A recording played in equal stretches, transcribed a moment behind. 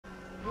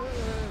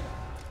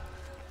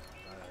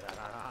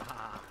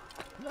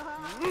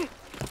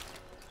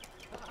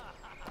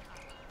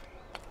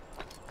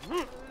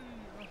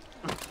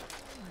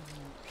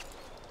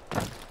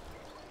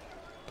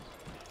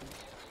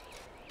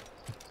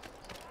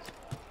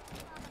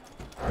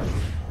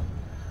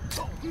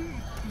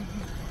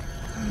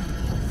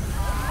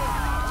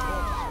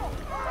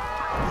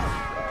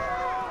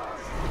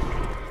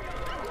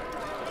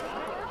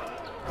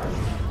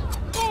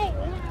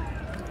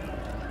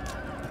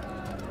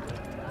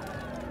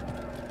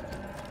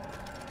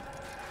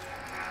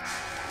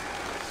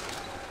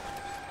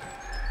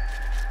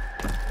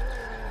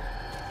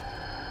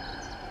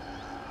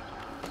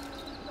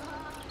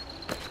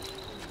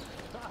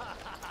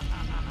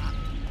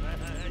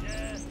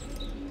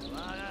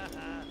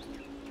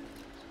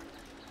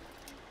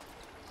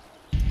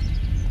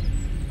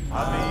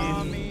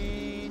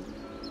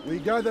We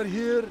gather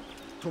here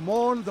to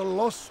mourn the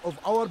loss of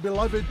our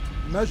beloved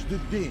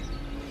Majd-ud-Din.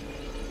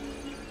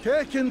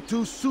 Taken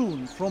too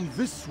soon from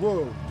this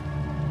world.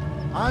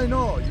 I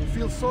know you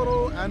feel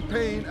sorrow and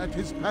pain at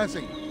his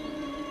passing,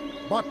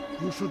 but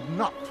you should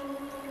not.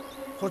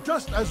 For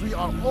just as we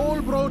are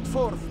all brought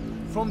forth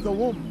from the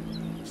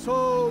womb,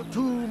 so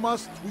too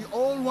must we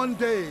all one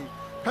day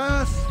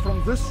pass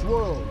from this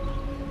world.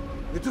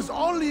 It is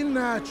only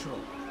natural,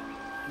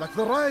 like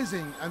the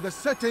rising and the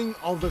setting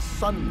of the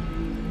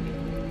sun.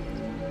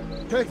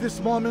 Take this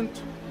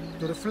moment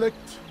to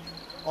reflect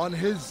on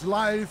his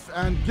life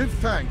and give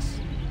thanks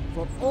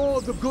for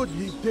all the good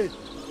he did.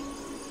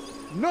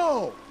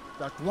 Know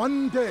that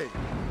one day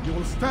you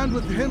will stand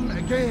with him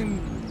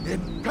again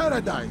in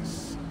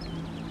paradise.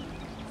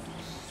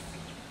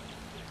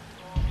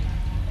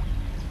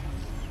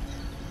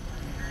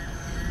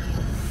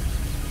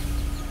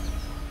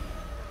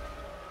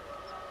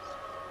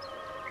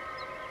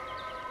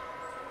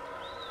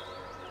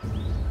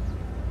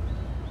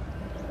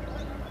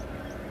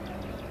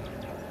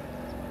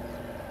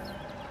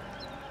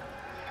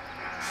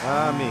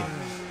 Amen.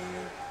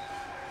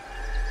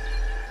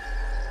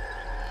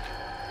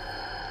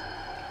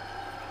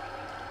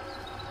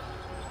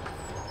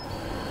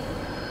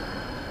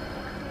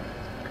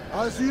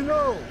 As you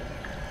know,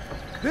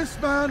 this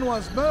man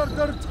was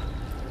murdered.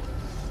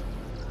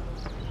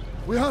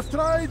 We have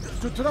tried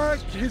to track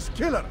his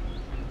killer,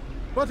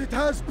 but it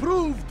has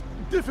proved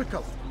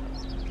difficult.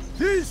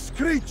 These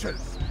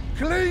creatures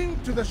cling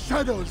to the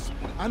shadows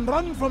and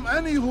run from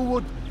any who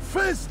would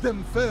face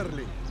them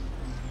fairly.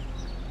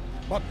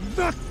 But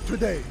not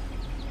today,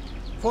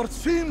 for it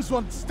seems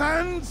one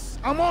stands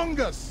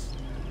among us.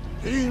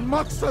 He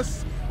mocks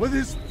us with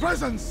his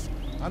presence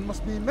and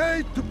must be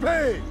made to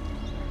pay.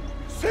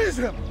 Seize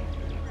him!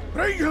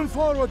 Bring him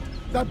forward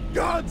that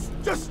God's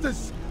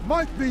justice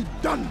might be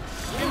done!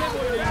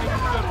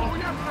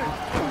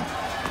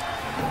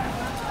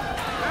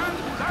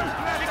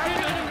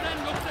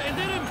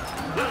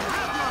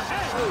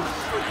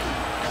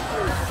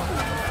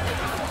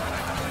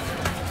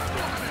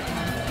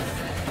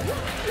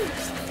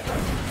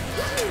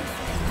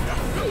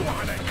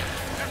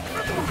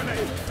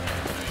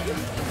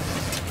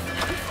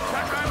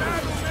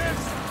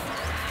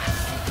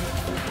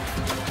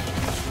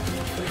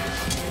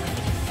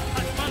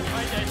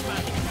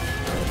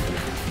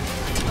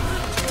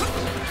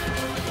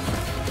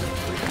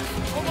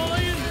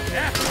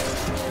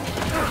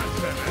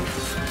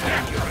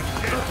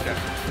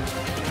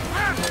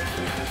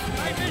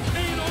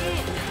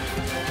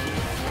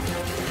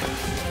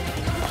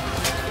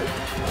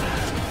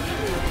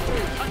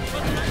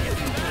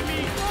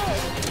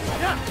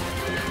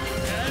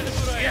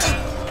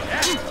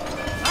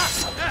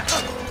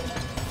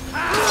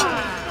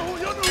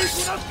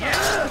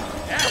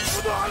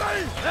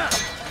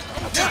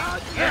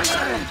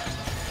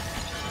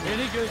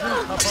 Beni gözün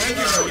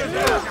kapalı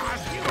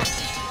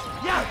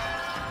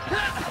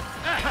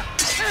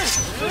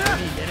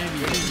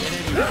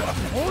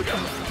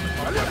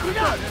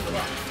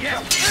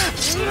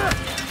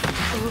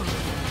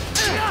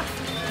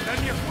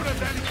لن يكون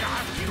ذلك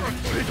عسيرا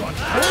تريد أن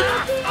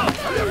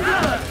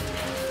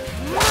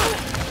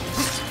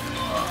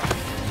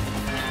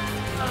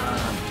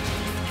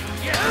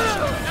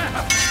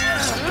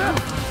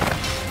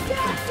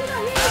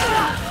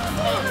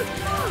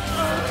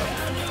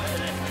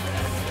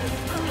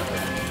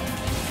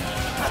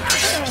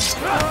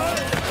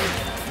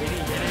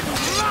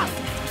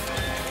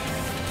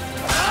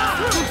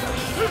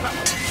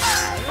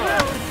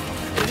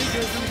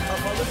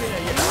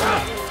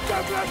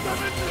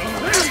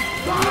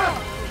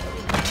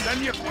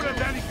لن يكون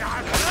ذلك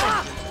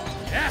عسيرا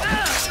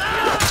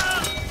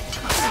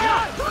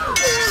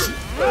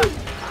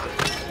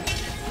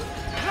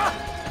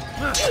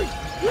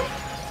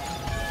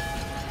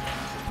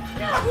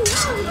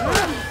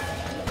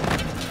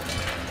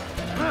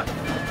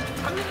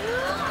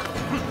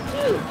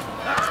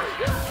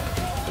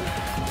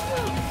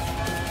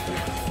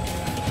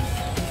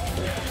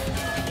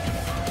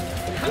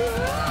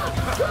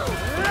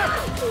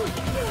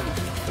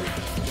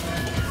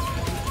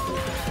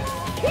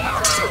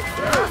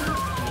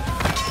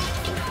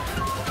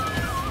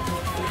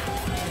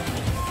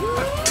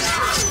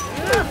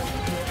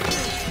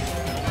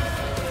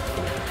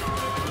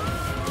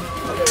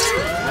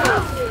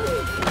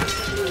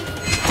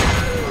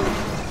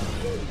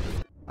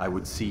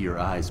would see your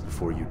eyes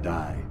before you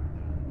die.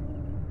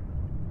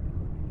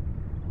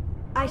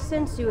 I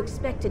sense you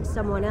expected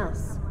someone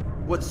else.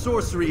 What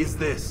sorcery is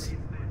this?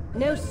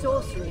 No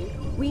sorcery.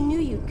 We knew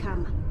you'd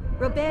come.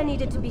 Robert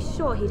needed to be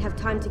sure he'd have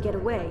time to get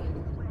away.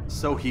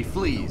 So he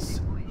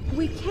flees.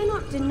 We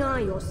cannot deny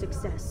your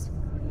success.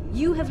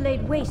 You have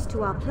laid waste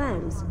to our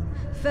plans.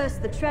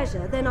 First the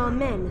treasure, then our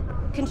men.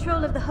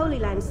 Control of the Holy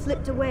Land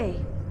slipped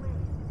away.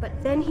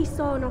 But then he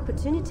saw an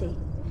opportunity.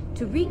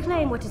 To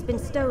reclaim what has been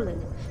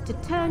stolen. To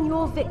turn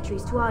your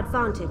victories to our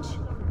advantage.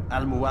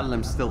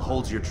 Al-Muallim still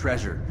holds your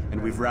treasure,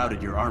 and we've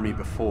routed your army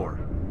before.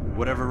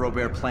 Whatever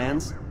Robert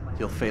plans,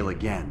 he'll fail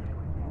again.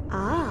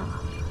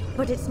 Ah,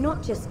 but it's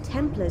not just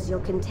Templars you'll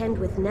contend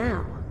with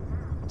now.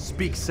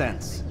 Speak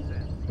sense.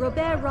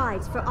 Robert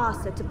rides for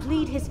Arsa to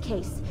plead his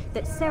case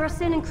that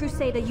Saracen and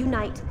Crusader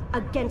unite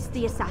against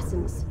the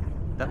Assassins.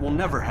 That will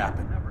never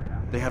happen.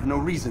 They have no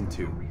reason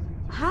to.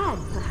 Had,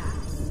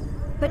 perhaps.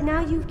 But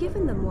now you've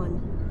given them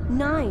one.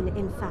 9,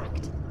 in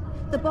fact.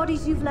 The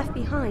bodies you've left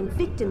behind,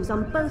 victims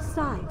on both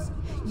sides.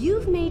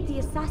 You've made the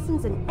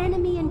Assassins an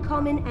enemy in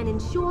common and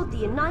ensured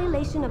the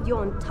annihilation of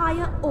your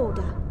entire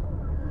order.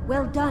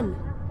 Well done.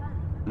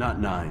 Not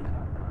 9.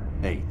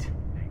 8.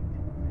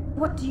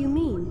 What do you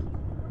mean?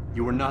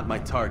 You are not my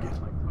target.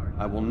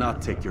 I will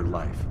not take your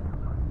life.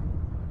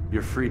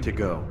 You're free to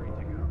go,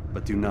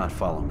 but do not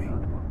follow me.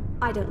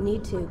 I don't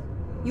need to.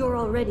 You're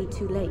already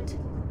too late.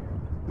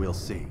 We'll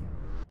see.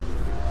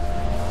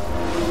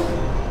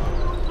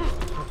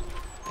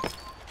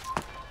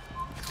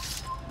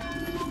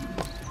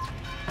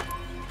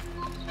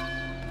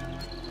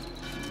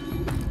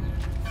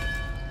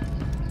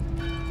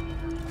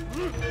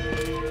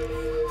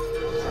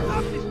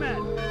 Stop this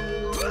man!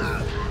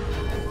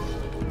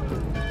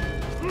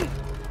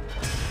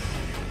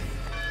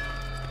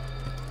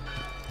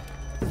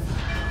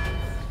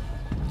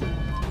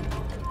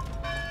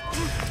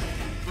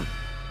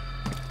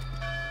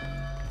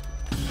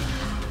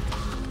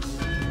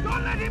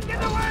 Don't let him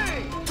get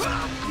away!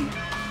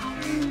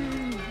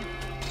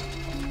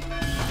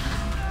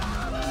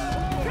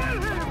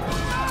 Kill him!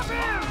 Stop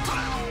him!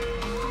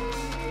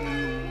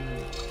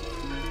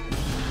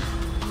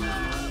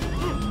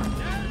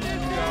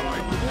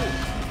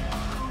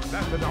 لا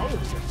تدعوه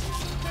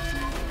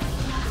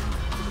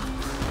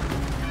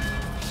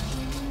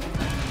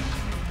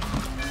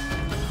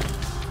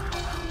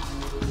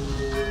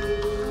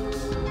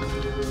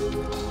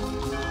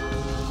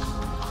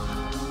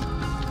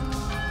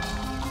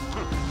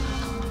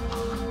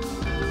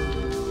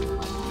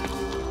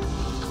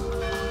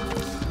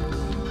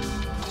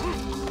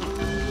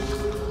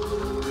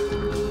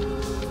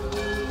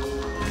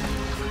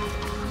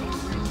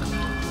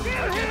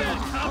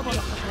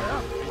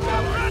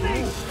Stop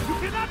running! You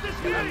cannot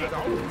escape!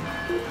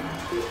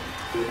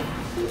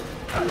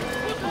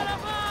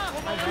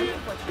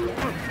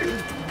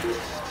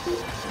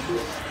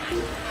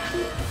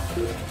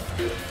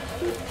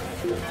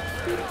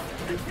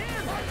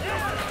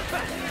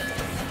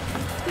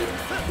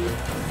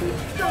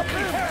 Stop the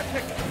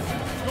heretic!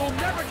 You'll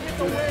never get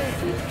away!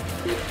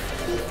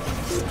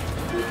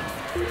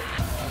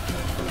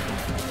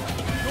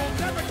 You'll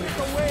never get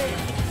away!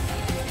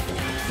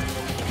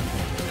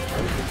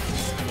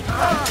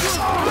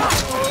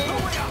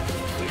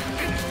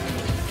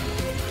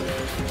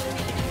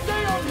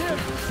 Stay on him!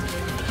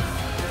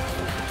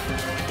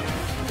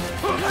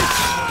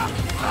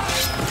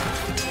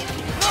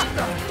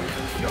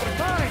 You're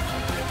mine!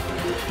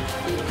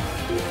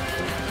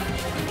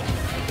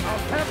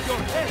 I'll have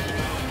your head!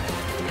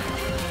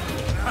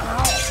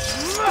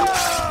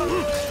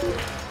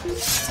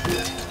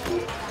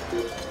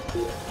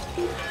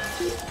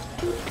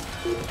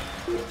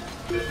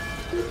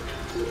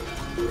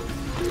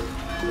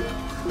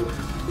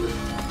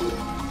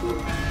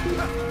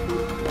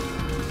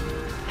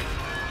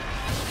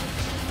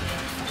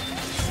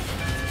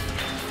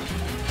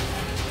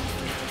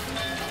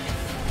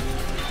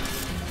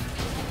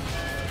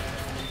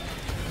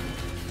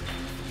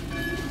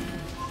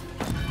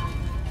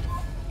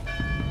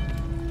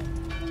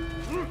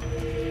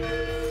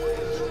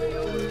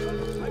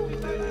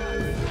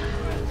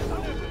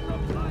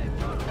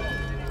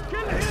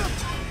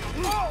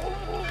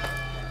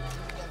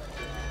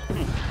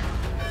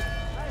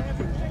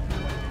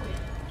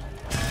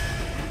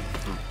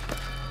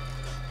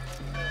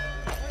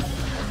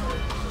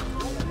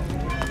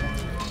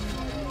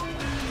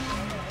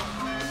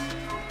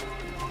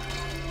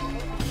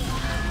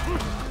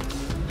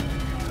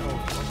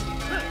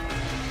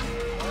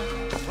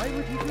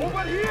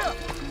 Over here!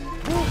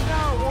 Move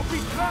now or be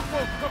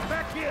trampled! Come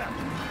back here!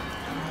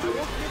 I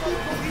won't give up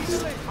so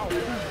easily!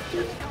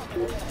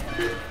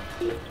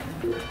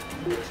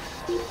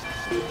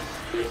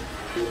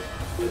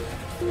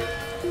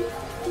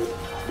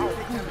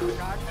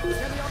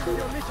 Carry on with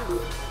your mission!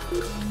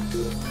 Carry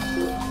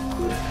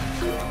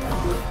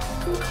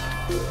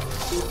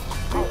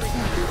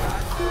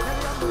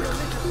on with your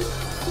mission!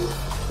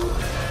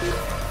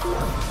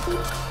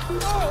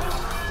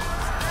 Oh!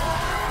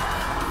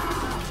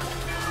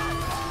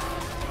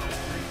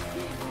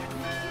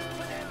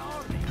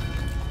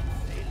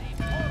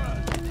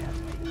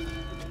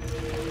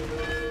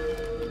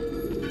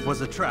 It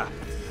was a trap.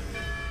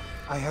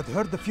 I had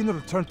heard the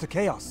funeral turned to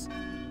chaos.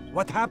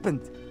 What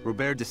happened?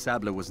 Robert de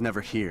Sable was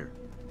never here.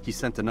 He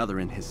sent another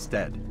in his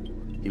stead.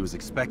 He was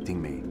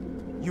expecting me.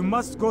 You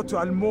must go to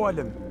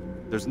Al-Mualim.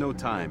 There's no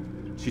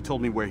time. She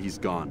told me where he's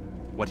gone,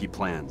 what he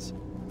plans.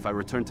 If I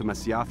return to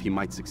Masyaf, he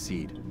might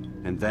succeed.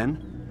 And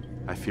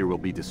then, I fear we'll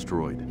be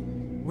destroyed.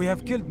 We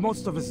have killed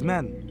most of his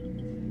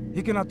men.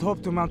 He cannot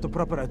hope to mount a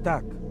proper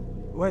attack.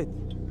 Wait,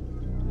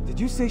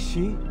 did you say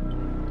she?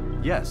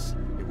 Yes,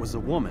 it was a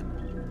woman.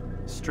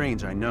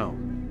 Strange, I know.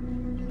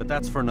 But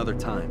that's for another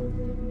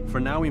time.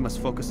 For now, we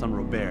must focus on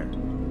Robert.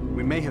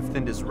 We may have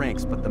thinned his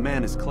ranks, but the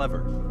man is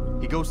clever.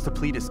 He goes to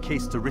plead his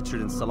case to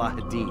Richard and Salah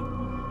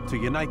ad-Din, to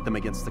unite them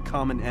against the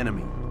common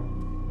enemy.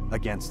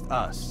 Against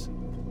us.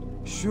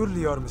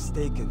 Surely you're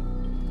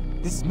mistaken.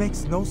 This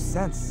makes no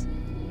sense.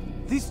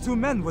 These two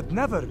men would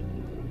never...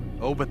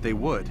 Oh, but they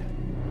would.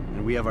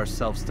 And we have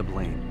ourselves to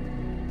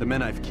blame. The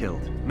men I've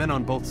killed, men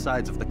on both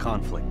sides of the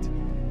conflict.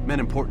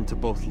 Men important to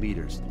both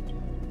leaders.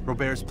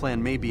 Robert's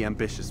plan may be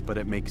ambitious, but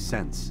it makes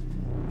sense.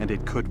 And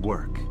it could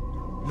work.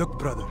 Look,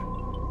 brother.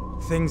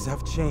 Things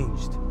have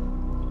changed.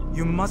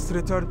 You must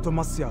return to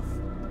Masyaf.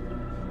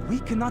 We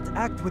cannot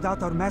act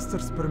without our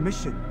master's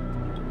permission.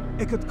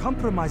 It could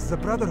compromise the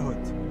Brotherhood.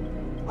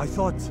 I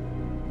thought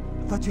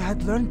you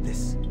had learned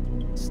this.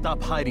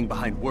 Stop hiding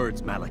behind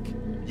words, Malik.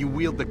 You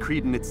wield the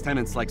creed and its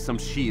tenets like some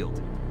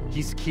shield.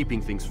 He's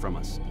keeping things from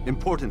us.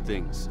 Important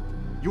things.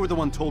 You were the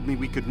one told me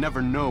we could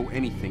never know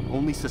anything,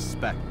 only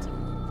suspect.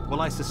 Well,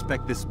 I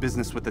suspect this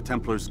business with the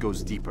Templars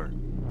goes deeper.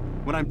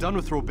 When I'm done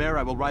with Robert,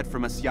 I will ride for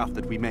Masyaf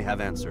that we may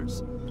have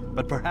answers.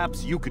 But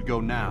perhaps you could go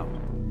now.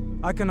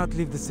 I cannot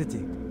leave the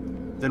city.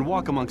 Then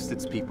walk amongst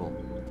its people.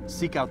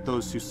 Seek out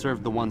those who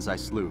served the ones I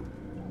slew.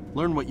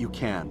 Learn what you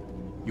can.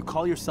 You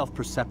call yourself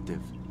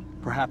perceptive.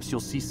 Perhaps you'll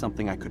see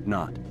something I could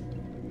not.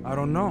 I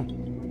don't know.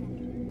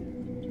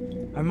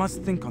 I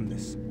must think on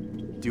this.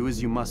 Do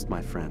as you must,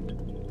 my friend.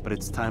 But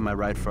it's time I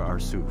ride for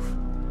Arsuf.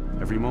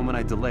 Every moment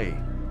I delay,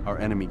 our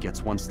enemy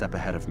gets one step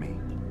ahead of me.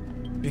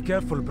 Be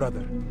careful,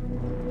 brother.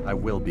 I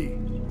will be.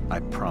 I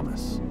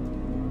promise.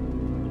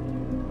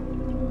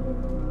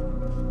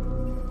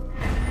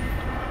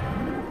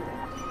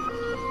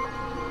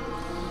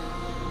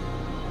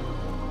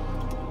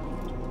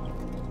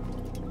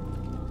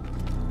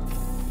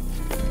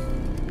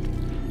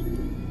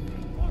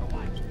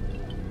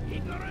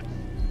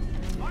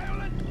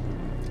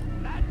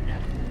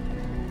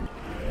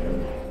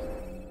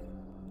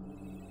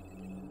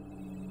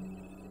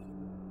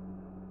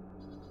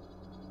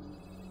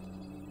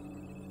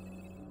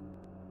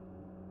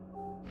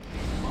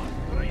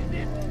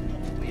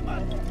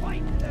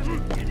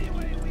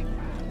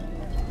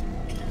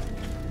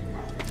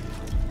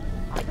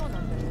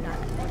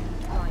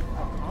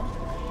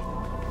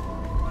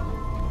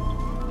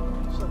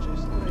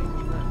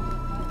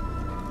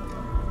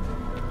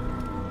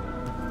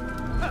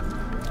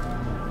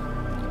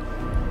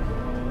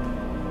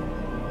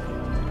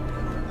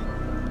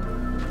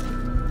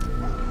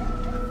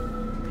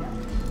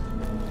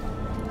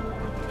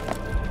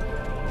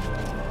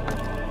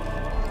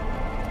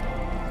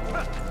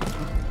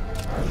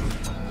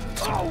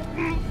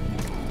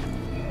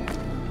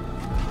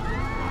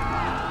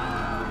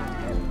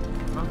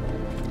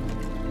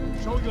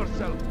 Show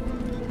yourself.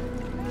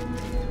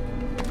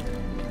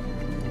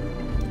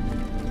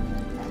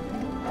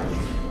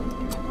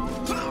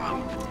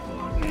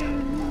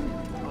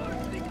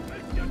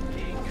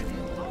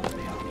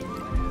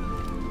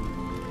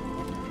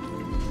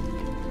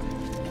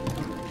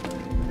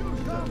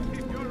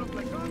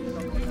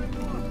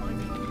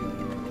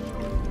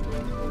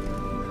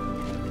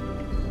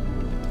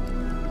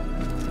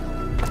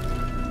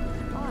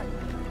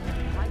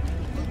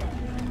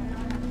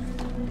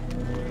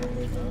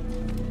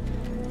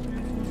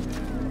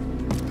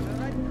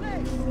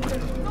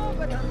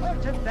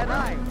 Than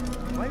I.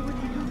 Why would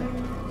you do that?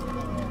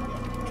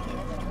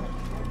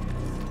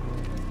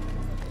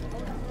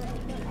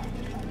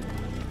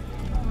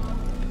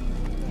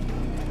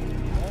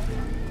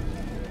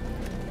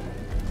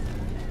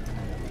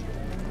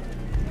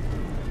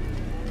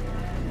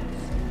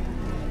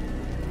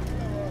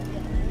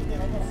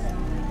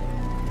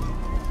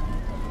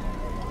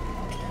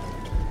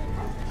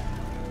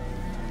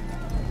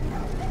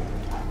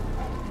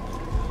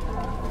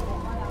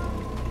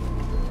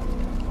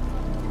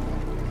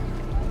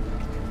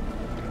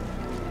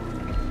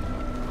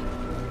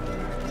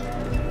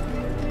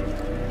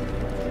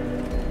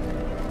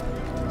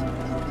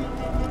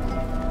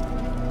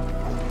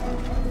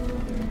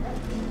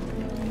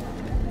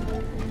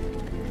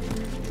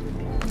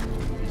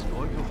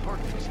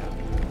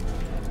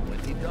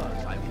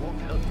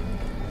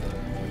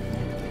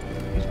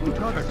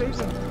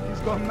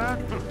 He's gone mad.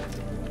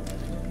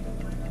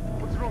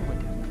 What's wrong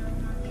with him?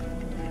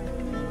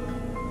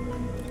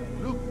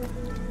 Look.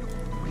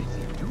 What is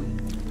he doing?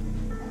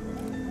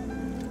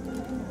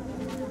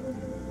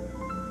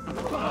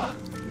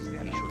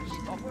 He should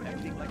stop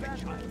acting like a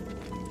child.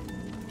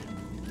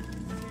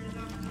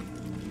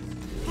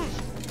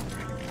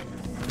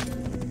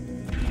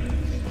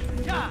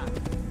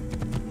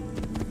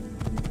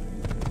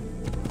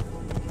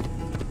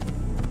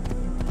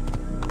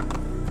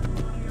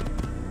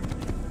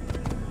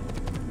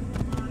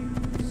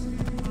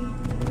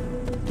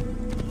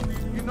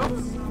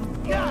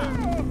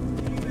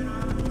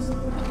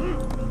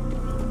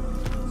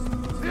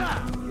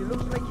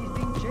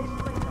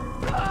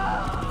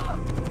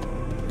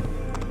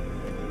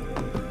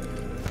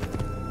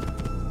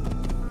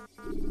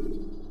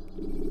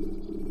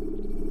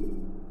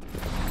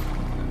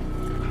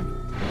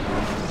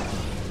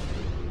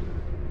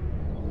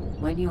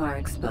 When you are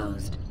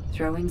exposed,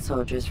 throwing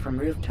soldiers from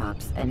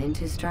rooftops and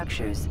into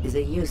structures is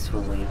a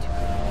useful way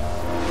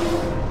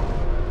to...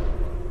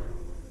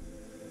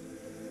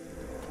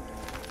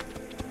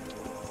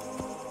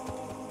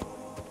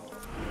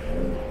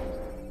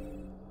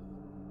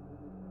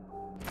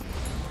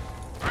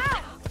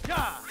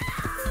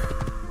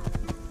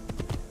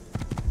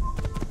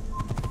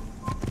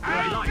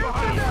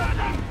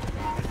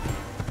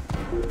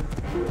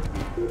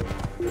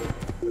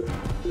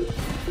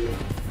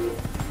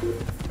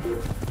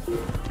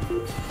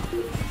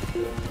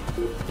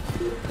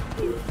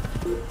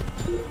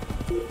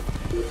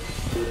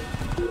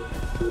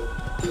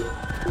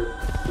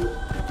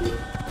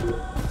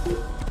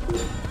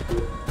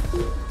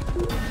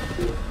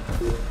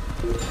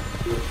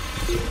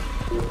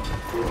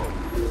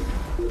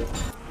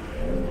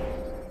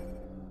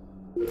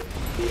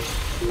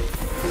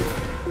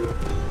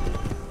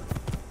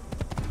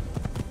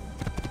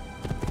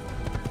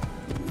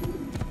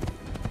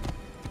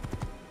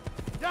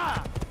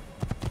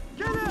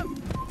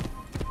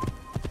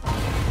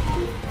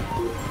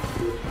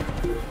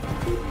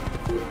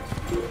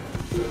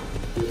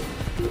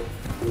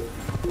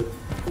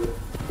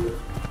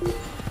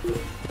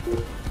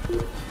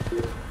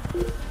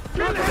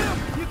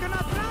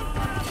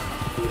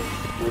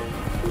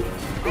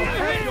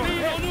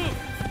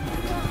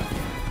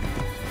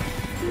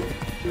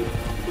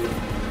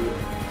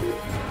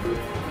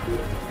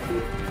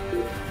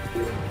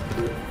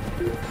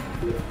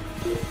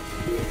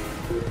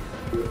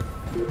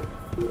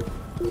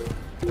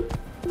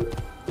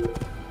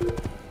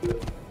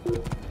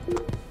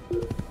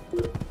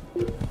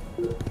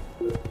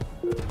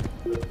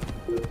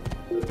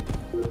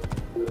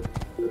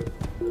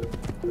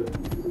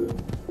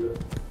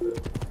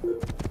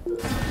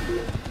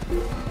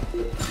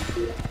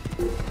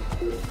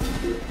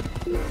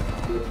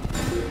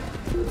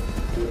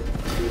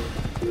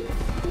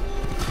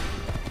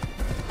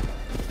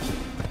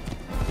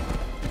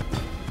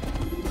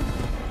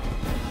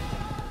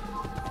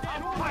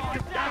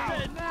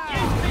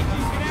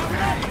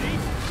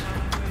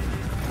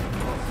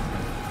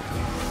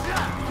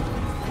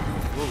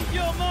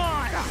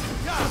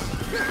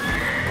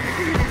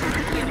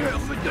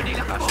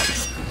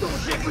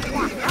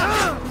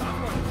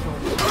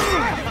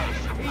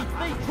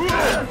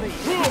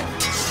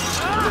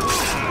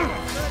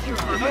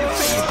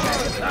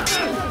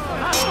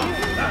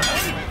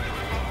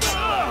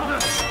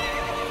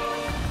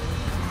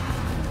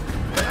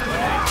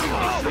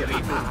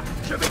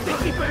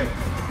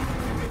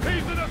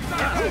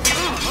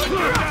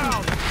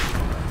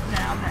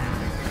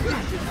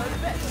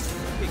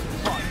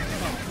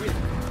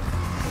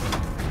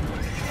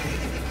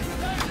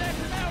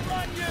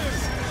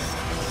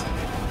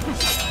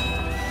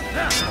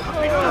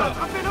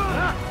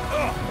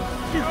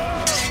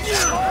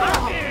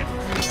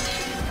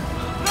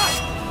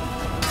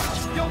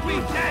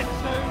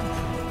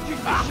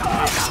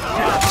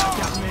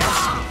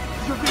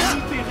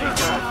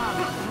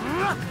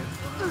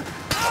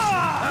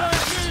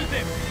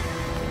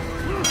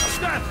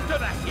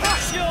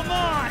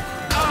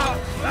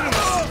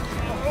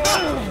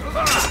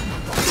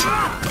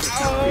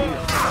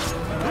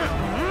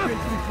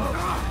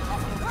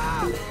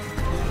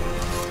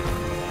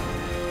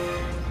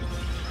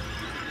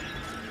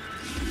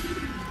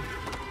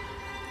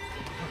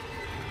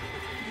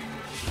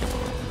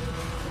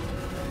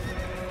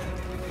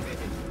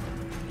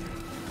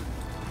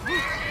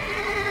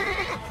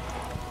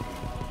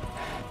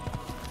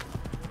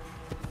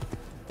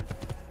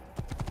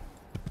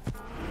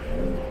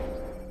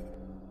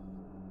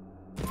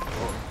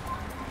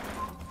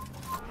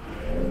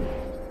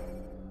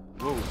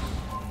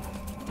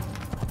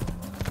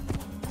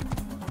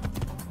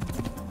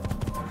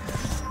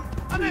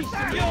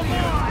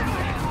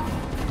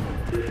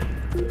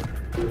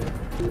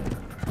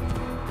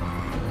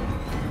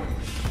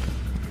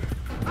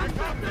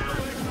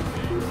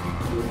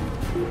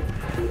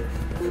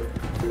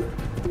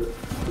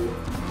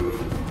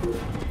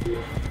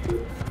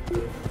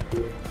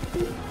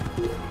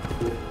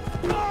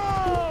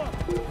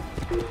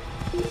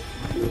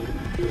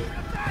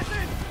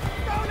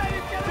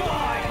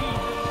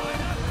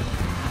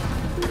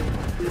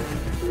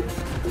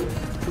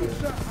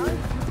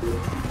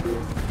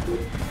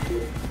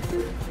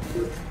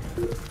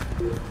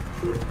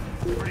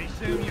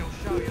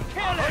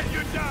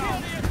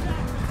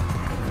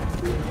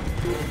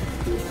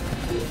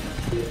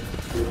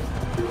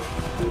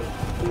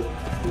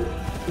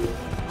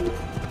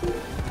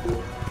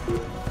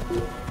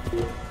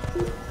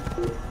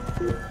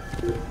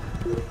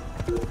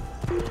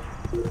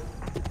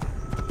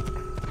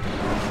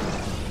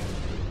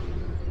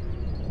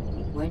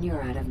 When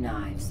you're out of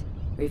knives,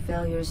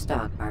 refill your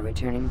stock by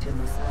returning to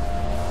the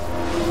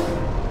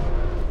site.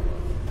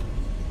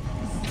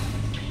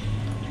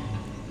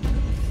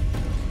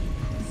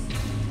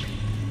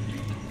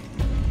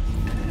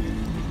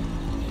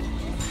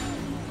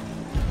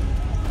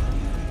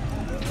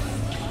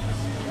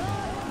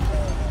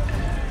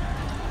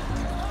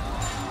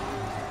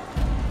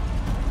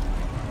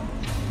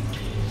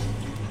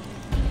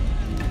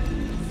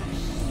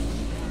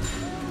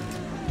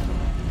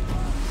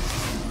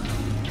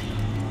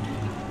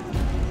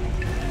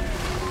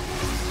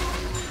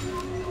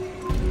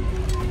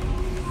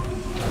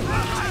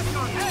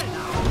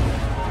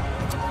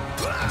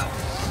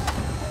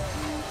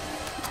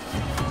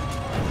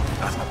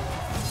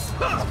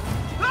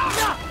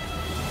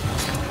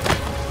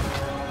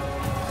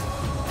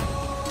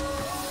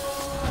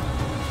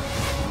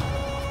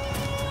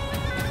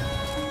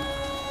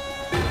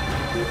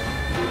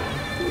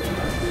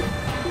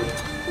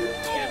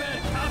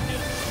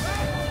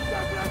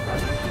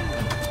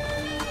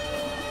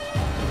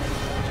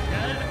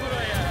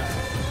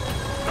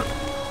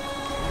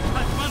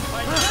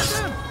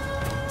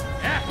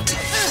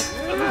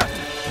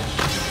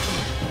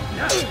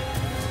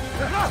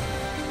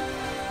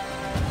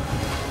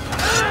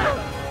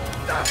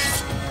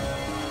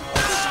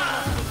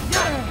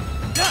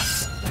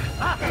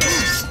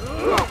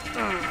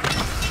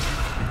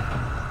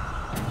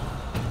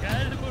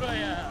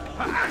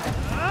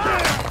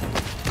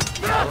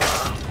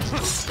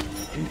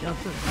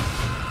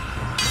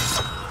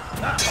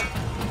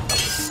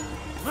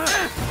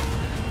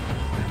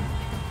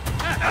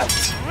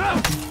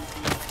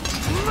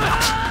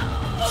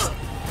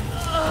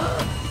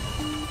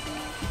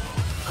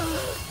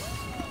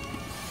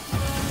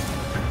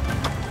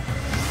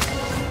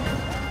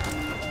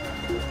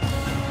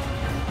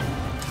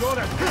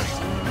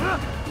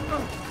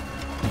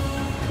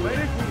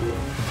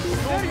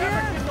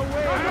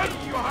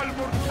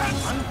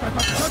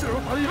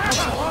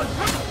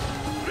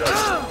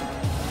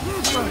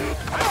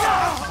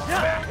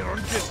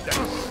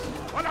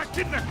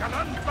 ولكنك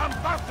لن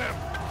تنتصر.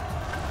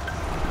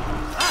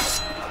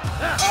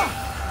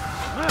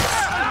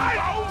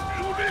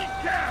 أعود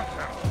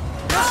للكافر.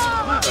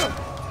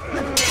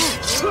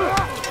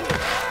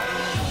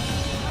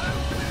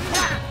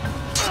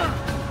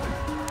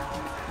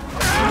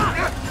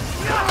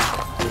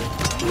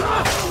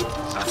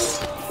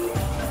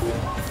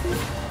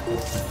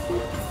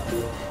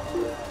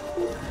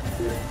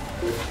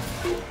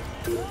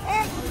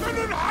 اقتل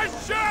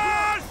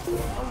الحشاش!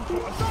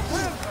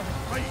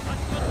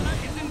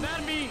 İzin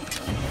vermeyin.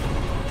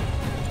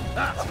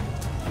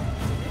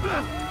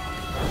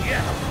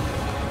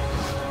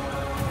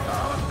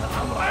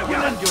 I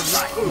will end your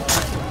life.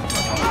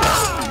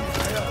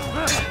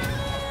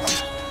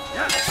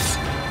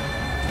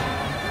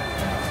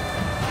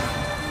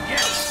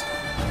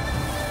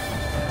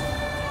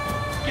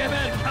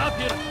 Geber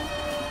kafir!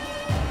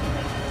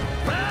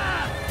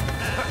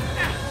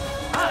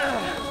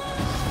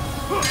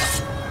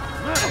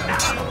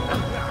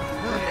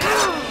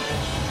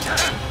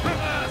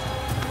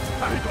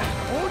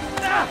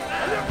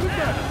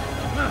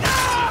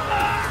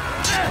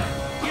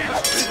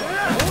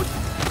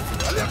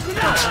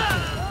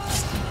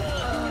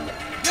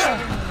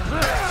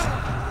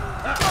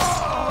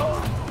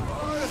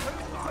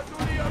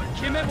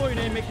 Kime boyun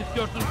eğmek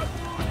istiyorsun?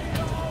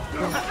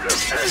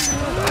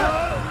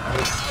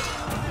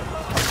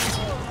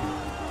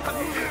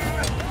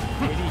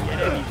 Beni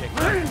yenemeyecek.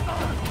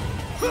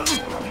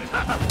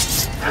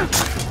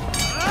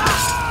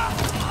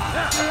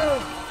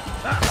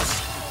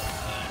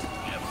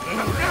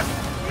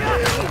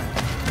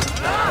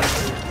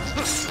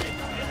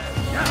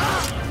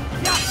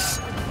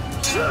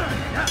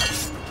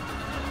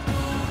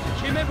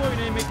 Kime boyun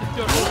eğmek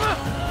istiyorsun?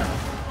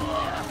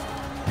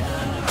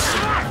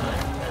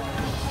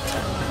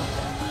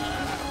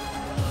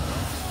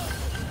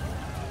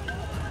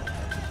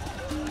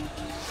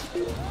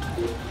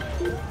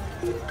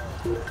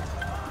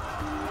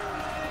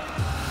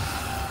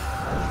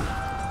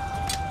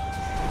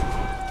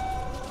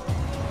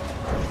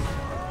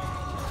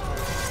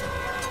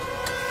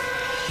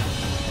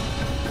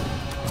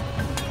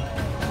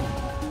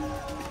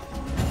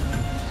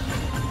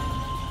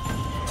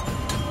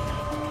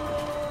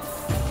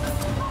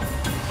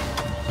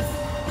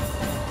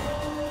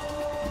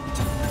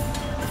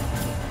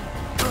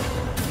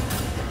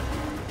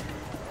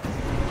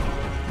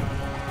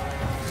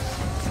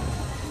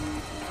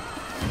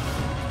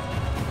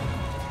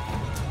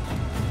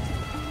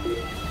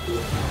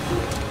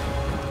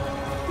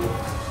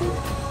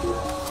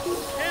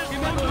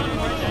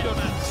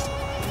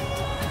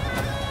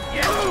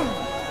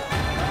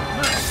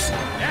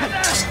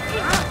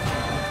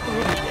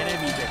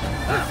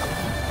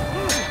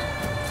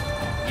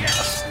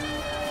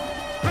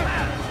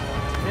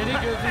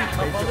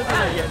 Kapalı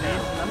bile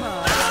yemeyiz ama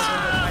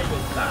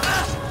ağzında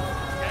kaybetsin.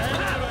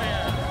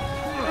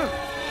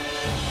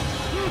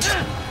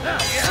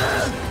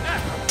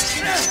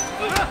 Gel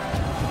buraya.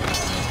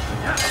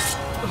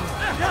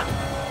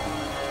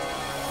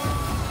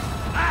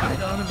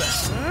 Haydi onu ver.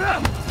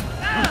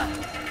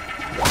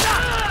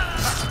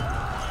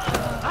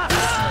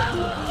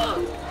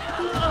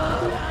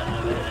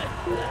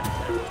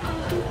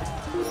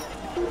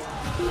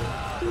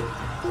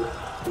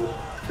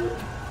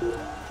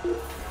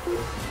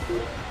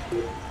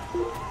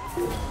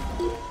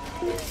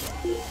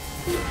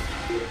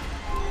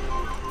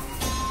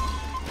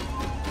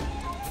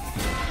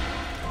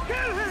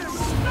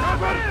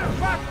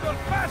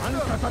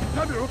 أنت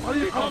تتبع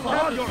طريق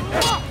الضلال.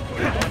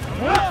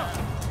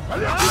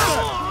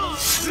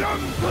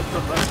 لن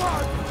تستطيع.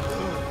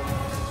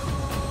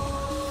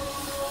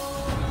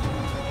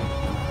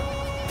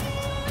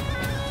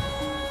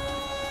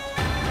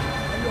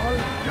 أيها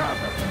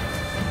الكافر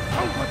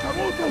سوف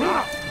تموت هنا.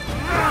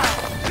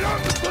 لن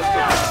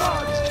تستطيع.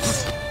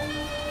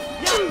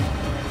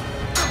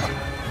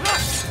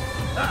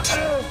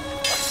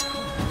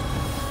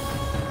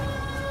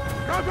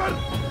 كافر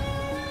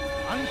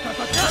أنت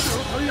تتبع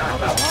طريق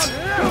الضلال.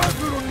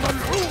 كافر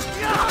ملعون.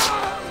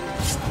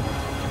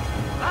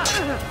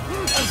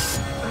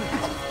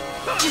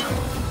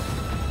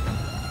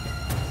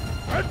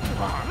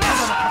 ادفع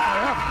ثمن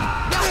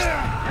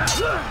خطاياك.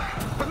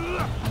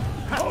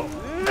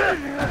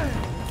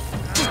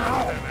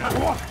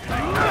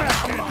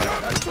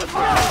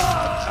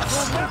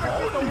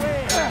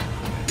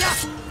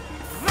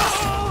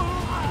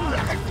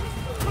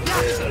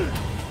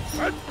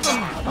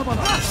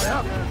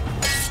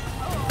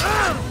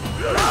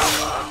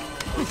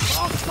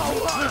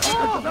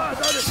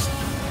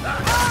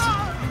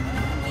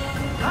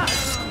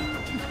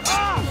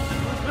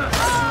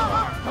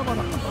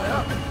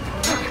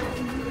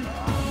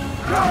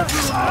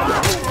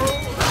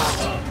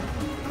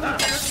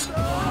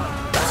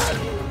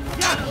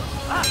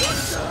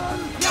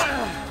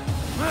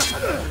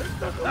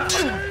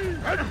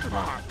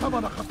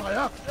 ثمن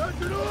خطاياك يا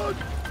جنود.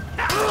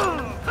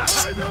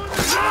 أيها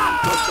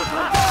الكافر سوف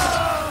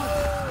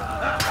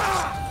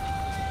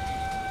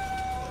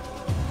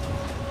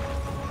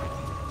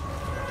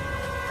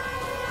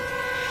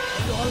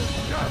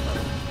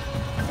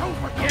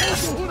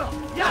تموت هنا.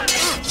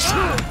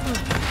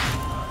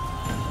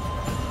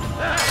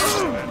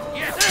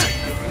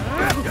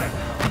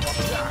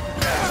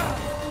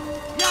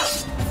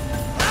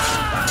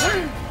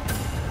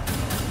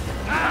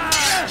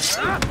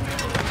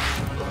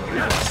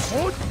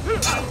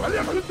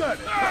 فليكن ذلك.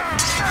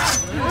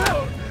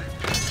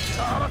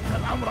 تركت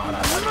الأمر على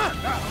ذلك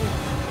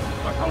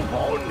فسوف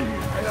أنهي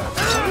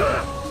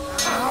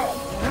حياتك.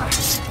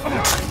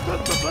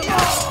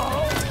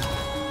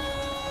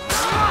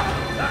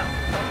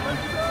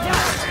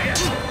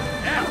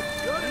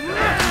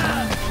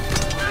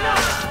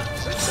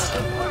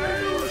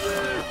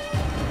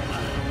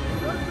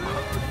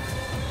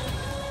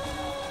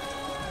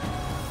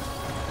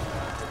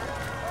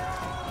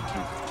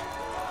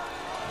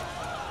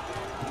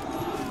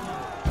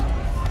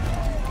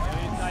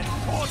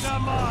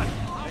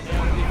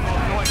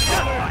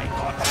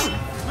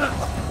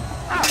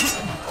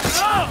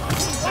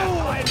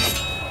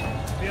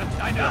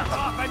 Deine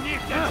Strafe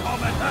nicht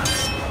entkommen!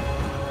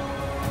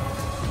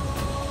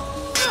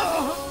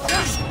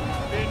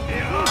 In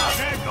die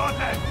Rache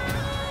Gottes!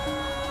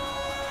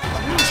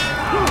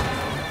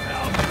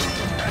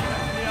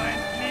 Wir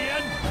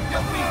entfliehen!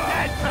 You'll be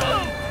dead!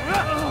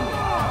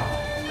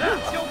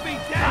 You'll be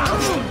dead!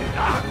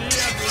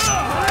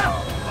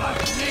 Was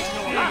nicht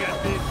gegen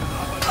diesen,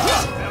 aber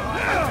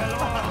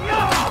verloren!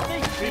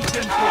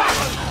 Bisschen zu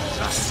voll!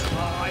 Das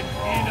war ein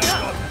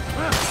Dienergott!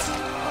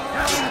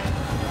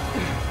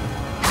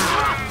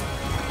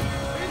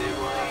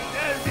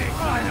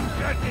 Einem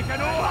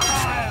göttlichen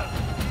Oberheil!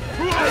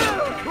 Und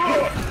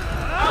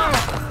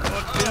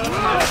wir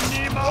werden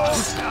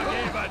niemals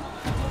vergeben!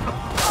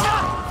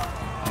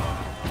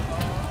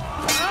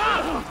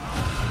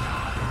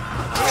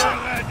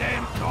 Höre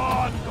den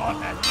Zorn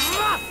Gottes!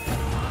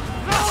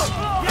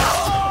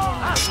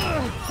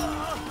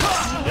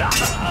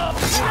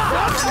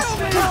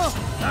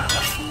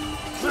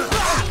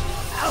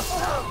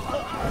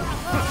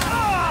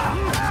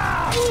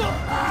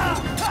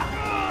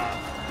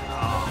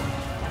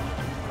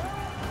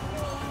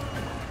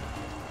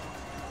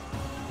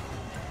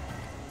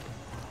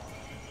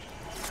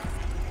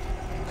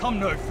 Come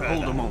no further.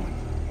 Hold a moment.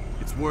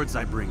 It's words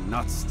I bring,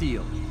 not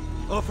steel.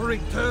 Offering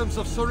terms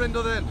of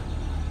surrender then?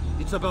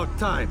 It's about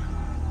time.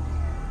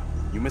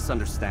 You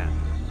misunderstand.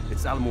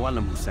 It's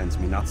Al-Mualim who sends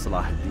me, not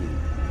Salah ad-Din.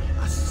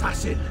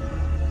 Assassin!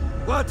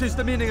 What is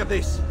the meaning of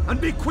this?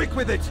 And be quick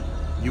with it!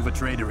 You've a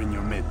traitor in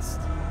your midst.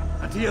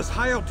 And he has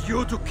hired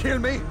you to kill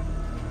me?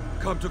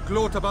 Come to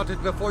gloat about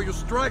it before you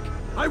strike?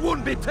 I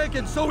wouldn't be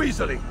taken so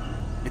easily!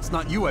 It's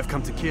not you I've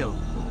come to kill.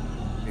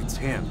 It's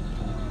him.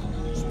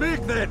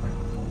 Speak then!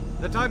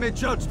 That I may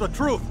judge the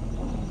truth!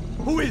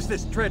 Who is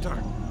this traitor?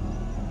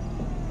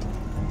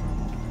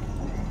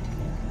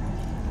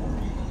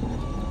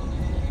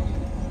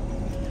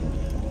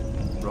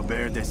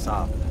 Robert de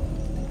Sable.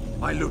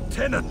 My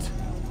lieutenant!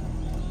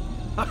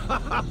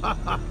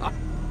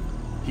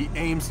 He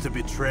aims to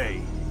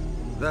betray.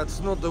 That's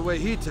not the way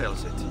he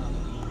tells it.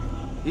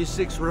 He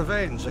seeks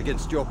revenge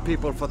against your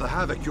people for the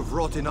havoc you've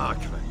wrought in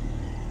Acre.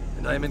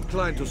 And I am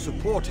inclined to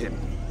support him.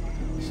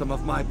 Some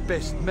of my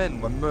best men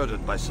were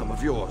murdered by some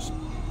of yours.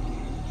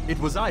 It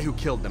was I who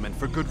killed them, and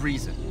for good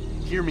reason.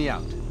 Hear me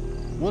out.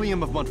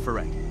 William of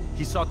Montferrat.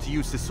 He sought to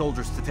use his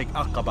soldiers to take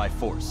Acre by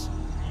force.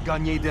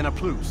 Gagné de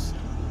Naplouse.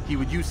 He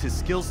would use his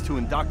skills to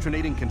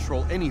indoctrinate and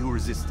control any who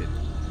resisted.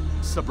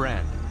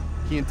 Sabrand.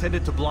 He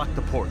intended to block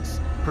the ports,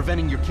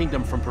 preventing your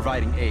kingdom from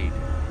providing aid.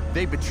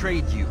 They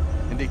betrayed you,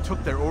 and they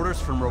took their orders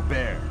from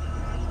Robert.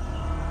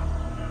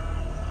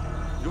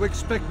 You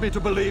expect me to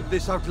believe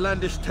this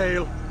outlandish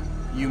tale?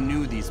 You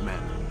knew these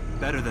men,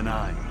 better than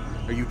I.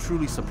 Are you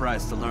truly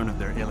surprised to learn of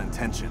their ill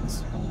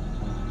intentions?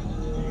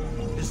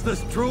 Is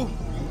this true?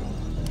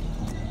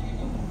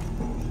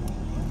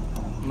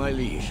 My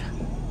liege,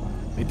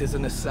 it is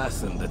an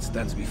assassin that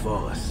stands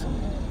before us.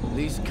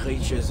 These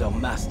creatures are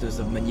masters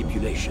of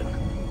manipulation.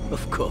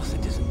 Of course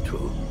it isn't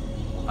true.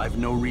 I've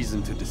no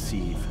reason to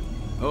deceive.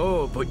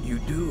 Oh, but you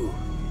do.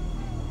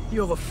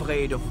 You're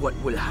afraid of what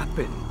will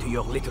happen to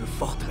your little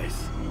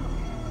fortress.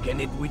 Can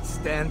it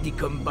withstand the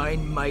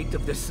combined might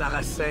of the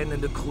Saracen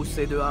and the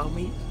Crusade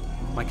army?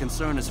 My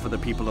concern is for the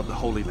people of the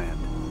Holy Land.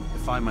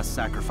 If I must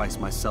sacrifice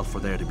myself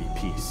for there to be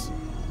peace,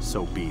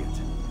 so be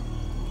it.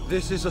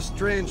 This is a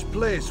strange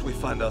place we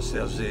find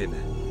ourselves in.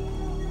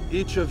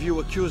 Each of you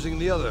accusing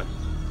the other.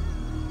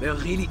 There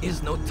really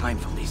is no time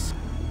for this.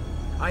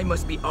 I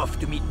must be off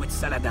to meet with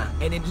Saladin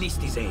and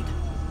enlist his aid.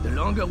 The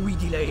longer we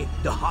delay,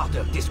 the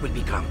harder this will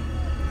become.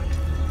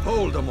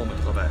 Hold a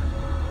moment, Robert.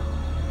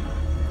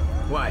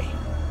 Why?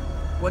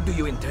 What do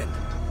you intend?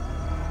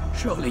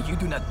 Surely you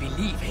do not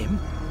believe him?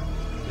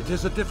 It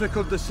is a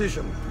difficult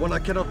decision, one I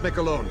cannot make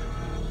alone.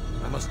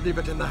 I must leave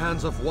it in the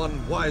hands of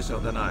one wiser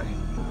than I.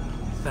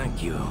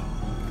 Thank you.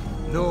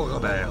 No,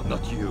 Robert,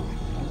 not you.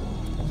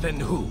 Then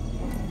who?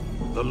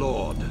 The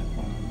Lord.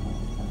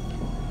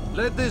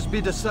 Let this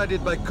be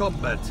decided by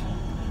combat.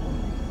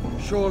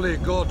 Surely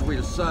God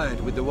will side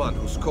with the one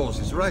whose cause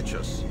is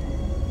righteous.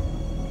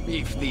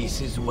 If this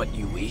is what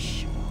you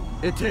wish.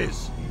 It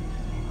is.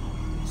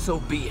 So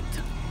be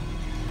it.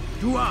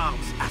 To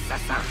arms,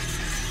 assassins!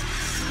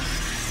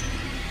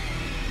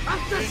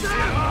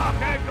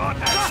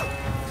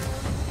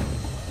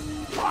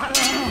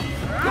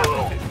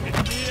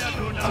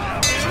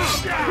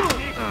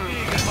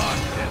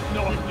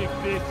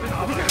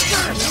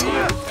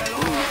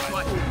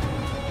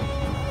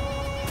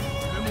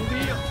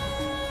 Mourir?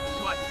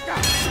 Soit.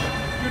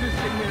 Que le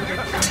Seigneur est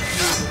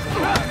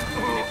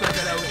pas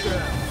à la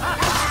hauteur.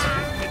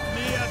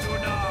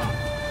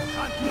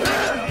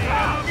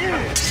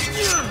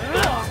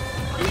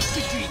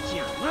 Si tu y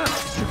tiens,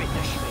 je vais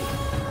t'achever.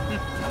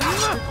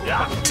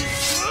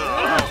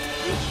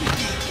 Si tu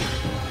y tiens,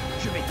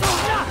 je vais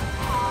t'achever.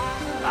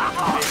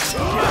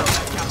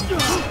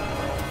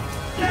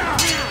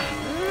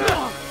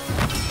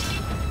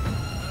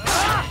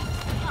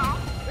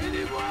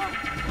 Aidez-moi!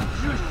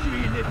 Je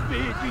suis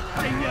l'épée du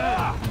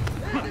Seigneur!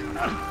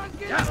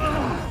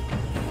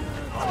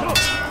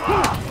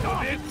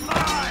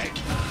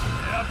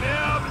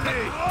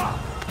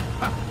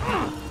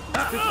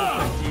 C'est trop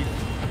facile.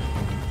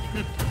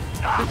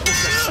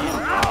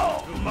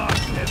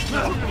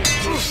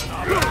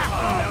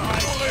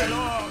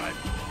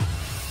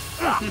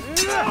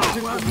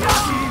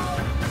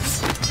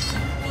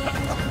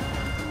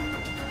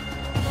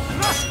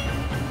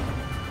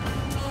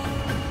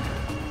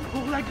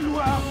 Pour la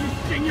gloire du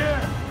Seigneur!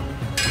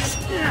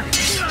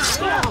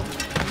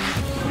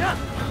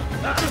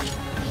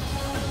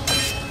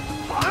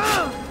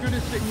 Que le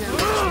Seigneur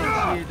ait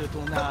pitié de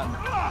ton âme.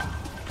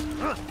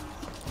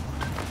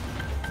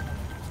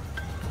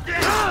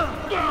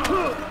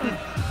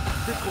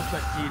 C'est trop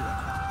facile.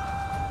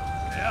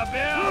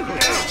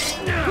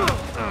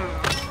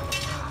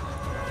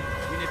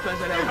 Tu n'es pas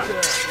à la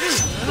hauteur.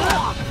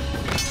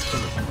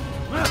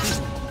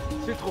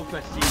 C'est trop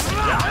facile.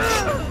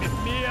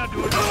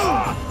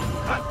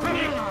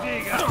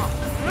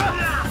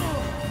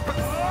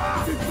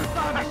 Tu ne peux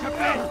pas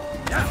m'échapper.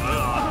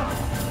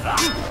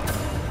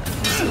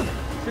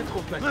 C'est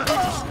trop facile.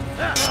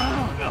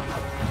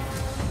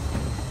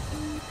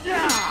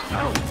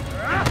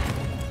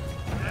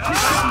 Les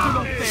flammes de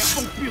l'enfer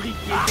vont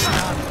purifier ton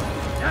âme.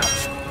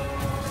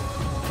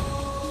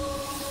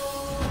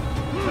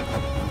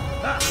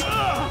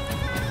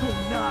 Ton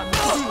âme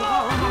vivra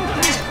en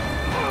enfer.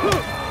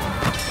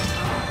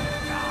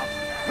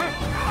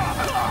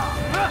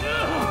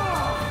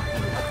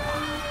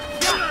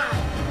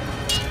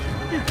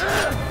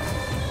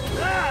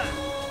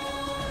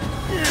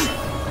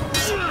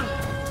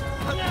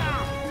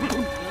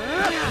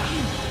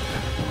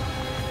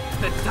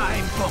 The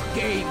time for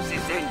games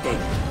is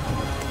ending.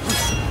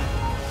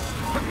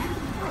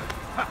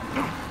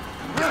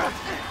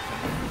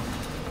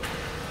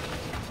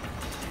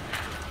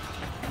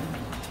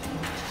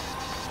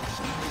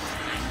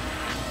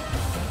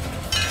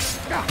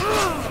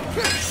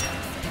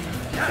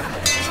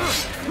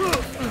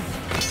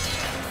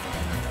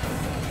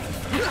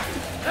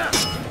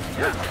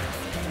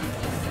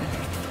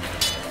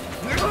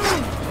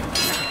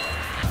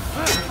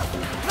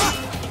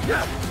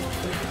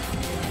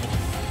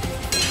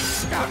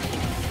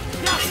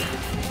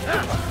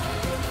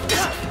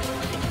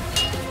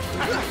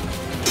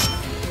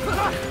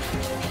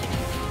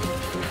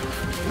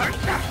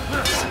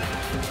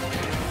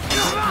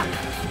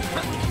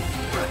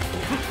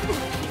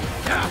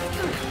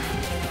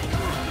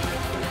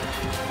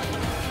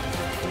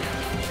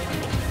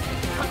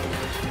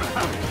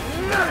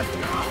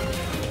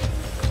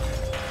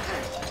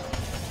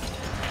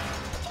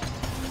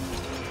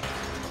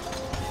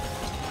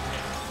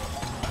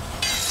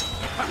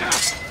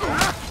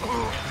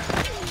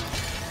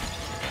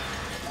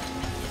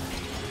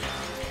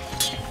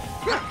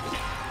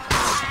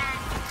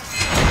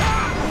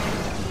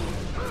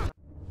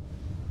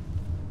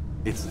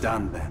 It's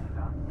done then.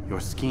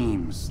 Your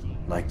schemes,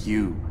 like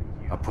you,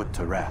 are put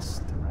to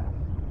rest.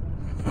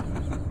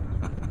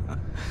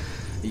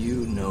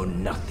 You know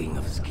nothing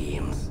of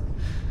schemes.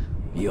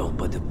 You're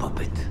but a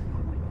puppet.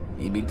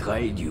 He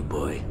betrayed you,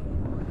 boy.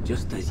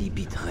 Just as he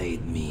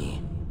betrayed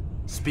me.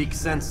 Speak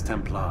sense,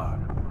 Templar.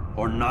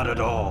 Or not at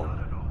all.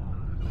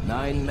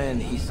 9 men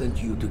he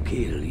sent you to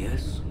kill,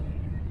 yes?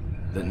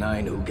 The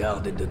 9 who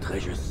guarded the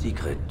treasure's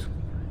secret.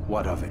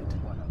 What of it?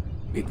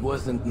 It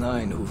wasn't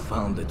 9 who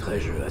found the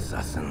treasure,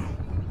 assassin.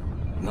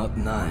 Not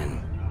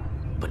 9,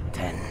 but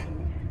 10.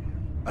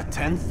 A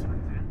 10th?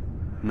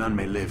 None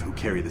may live who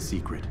carry the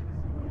secret.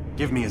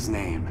 Give me his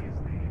name.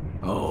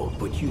 Oh,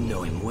 but you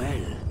know him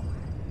well.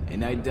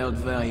 And I doubt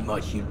very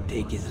much you'd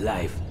take his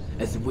life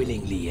as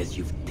willingly as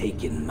you've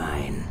taken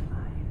mine.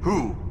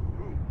 Who?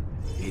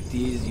 It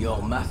is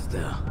your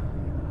master,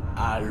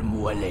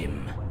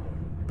 Al-Mualim.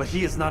 But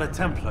he is not a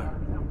Templar.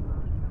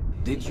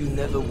 Did you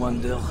never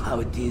wonder how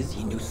it is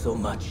he knew so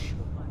much?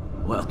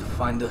 Where to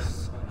find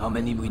us, how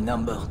many we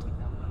numbered,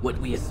 what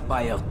we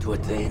aspired to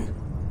attain?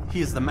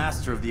 He is the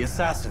master of the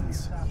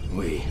assassins.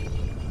 We,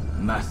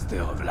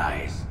 master of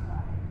lies.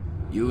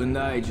 You and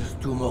I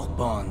just two more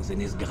pawns in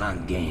his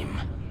grand game.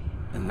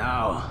 And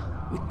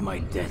now, with my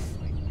death,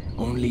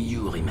 only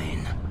you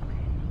remain.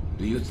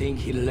 Do you think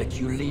he'll let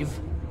you live,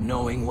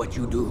 knowing what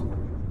you do?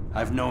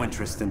 I've no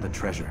interest in the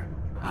treasure.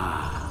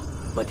 Ah,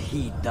 but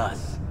he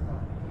does.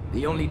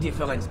 The only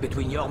difference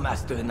between your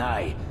master and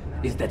I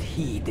is that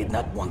he did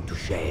not want to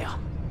share.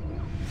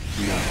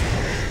 No.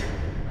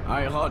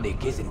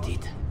 Ironic, isn't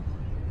it?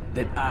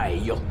 That I,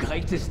 your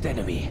greatest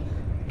enemy,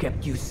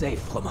 kept you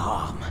safe from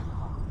harm.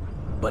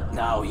 But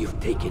now you've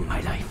taken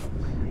my life,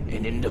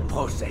 and in the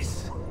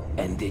process,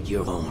 ended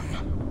your own.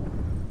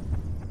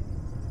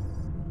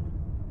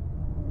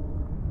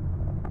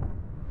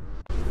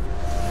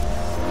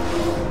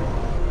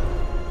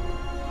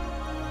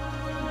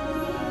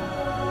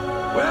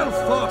 Well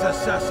fought,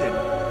 assassin!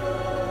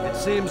 It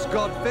seems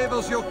God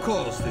favors your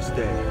cause this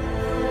day.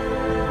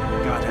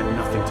 God had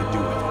nothing to do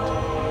with it.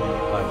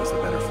 I was the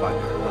better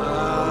fighter.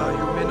 Ah,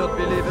 you may not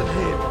believe in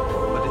him,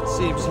 but it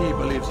seems he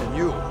believes in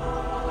you.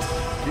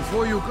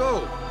 Before you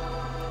go,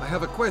 I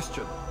have a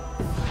question.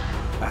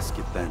 Ask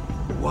it then.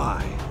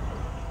 Why?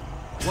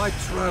 Why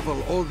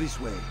travel all this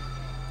way?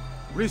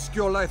 Risk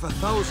your life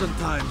 1,000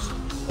 times,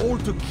 all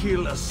to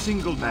kill a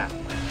single man.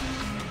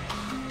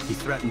 He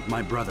threatened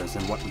my brothers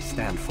and what we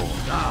stand for.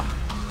 Ah,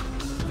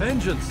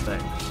 vengeance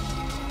then.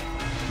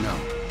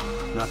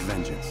 No, not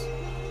vengeance.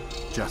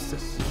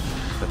 Justice,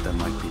 that there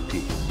might be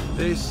peace.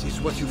 This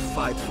is what you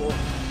fight for?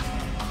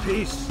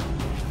 Peace?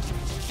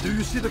 Do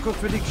you see the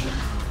contradiction?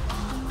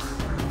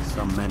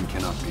 Some men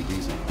cannot be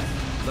reasoned.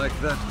 Like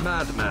that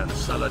madman,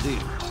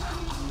 Saladin.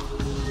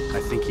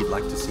 I think he'd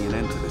like to see an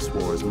end to this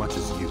war as much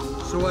as you.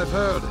 So I've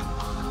heard,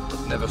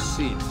 but never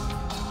seen.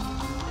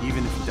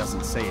 Even if he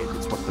doesn't say it,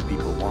 it's what the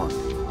people want.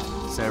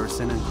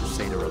 Saracen and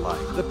Crusader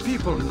alike. The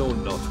people know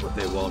not what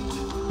they want.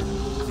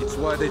 It's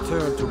why they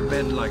turn to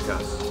men like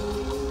us.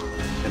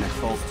 And it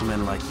falls to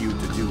men like you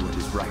to do what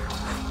is right.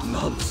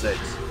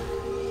 Nonsense.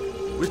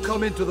 We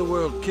come into the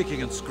world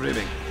kicking and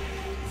screaming.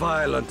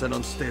 Violent and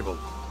unstable.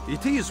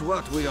 It is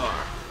what we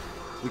are.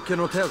 We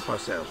cannot help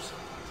ourselves.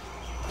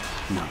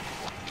 No.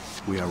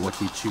 We are what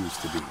we choose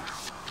to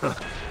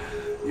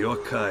be. Your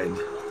kind.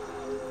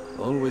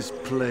 Always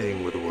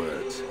playing with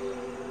words.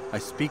 I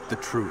speak the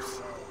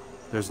truth.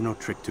 There's no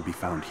trick to be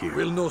found here.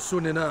 We'll know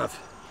soon enough.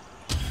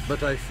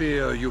 But I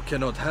fear you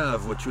cannot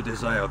have what you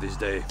desire this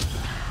day.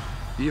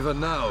 Even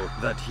now,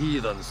 that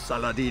heathen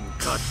Saladin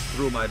cuts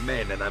through my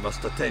men and I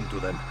must attend to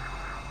them.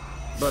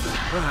 But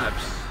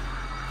perhaps,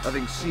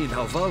 having seen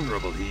how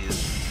vulnerable he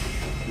is,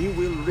 he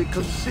will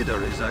reconsider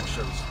his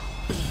actions.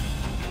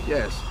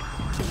 Yes,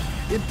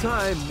 in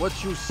time,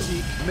 what you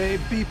seek may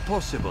be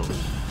possible.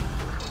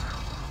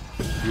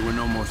 You were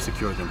no more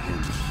secure than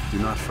him. Do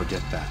not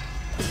forget that.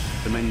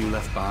 The men you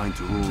left behind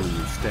to rule in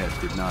your stead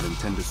did not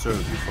intend to serve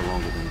you for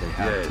longer than they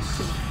had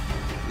to.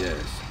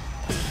 Yes.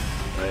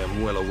 I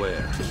am well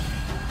aware.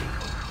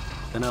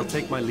 Then I'll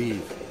take my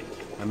leave.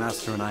 My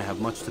master and I have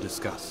much to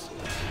discuss.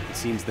 It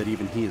seems that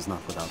even he is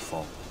not without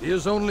fault. He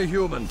is only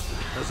human,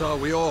 as are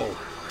we all.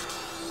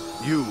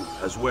 You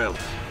as well.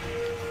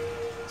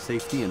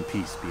 Safety and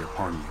peace be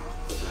upon you.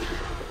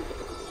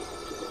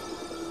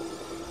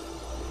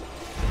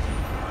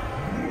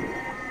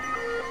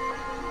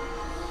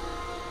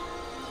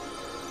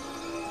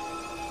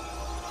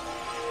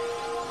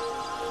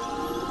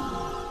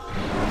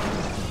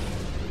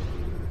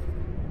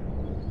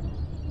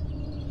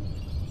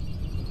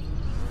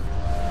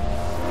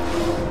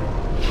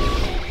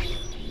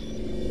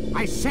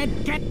 I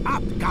said get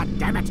up,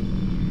 goddammit!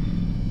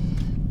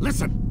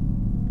 Listen!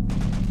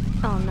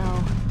 Oh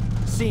no.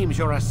 Seems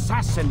your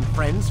assassin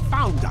friends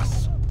found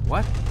us.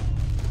 What?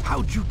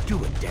 How'd you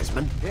do it,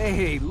 Desmond?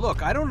 Hey,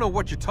 look, I don't know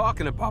what you're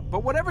talking about,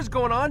 but whatever's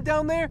going on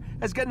down there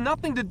has got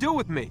nothing to do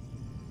with me.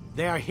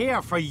 They're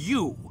here for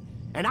you,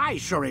 and I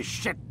sure as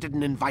shit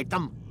didn't invite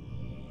them.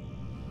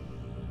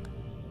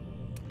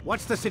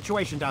 What's the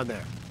situation down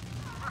there?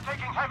 We're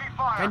taking heavy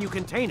fire. Can you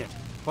contain it?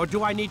 Or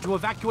do I need to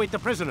evacuate the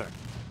prisoner?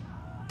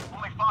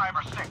 Only 5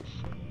 or 6.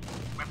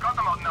 We've got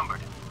them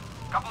outnumbered.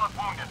 Couple of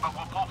wounded, but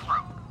we'll pull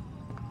through.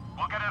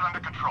 We'll get it under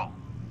control.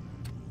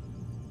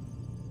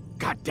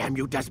 God damn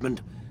you,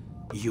 Desmond.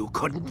 You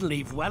couldn't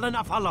leave well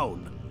enough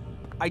alone.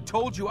 I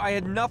told you I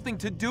had nothing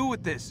to do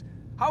with this.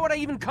 How would I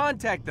even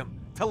contact them?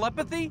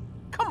 Telepathy?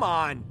 Come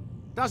on.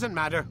 Doesn't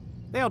matter.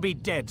 They'll be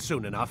dead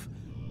soon enough.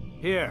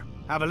 Here,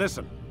 have a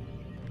listen.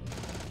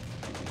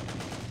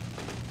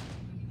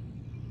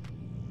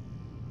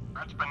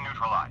 Threat's been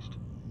neutralized.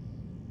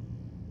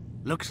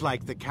 Looks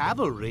like the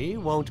cavalry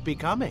won't be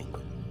coming.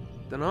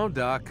 Dunno,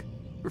 Doc.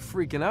 We're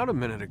freaking out a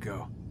minute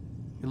ago.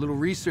 Your little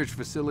research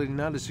facility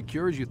not as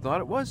secure as you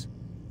thought it was?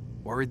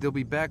 Worried they'll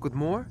be back with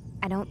more?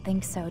 I don't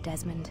think so,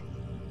 Desmond.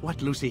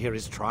 What Lucy here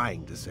is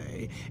trying to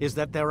say is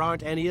that there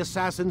aren't any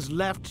assassins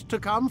left to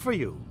come for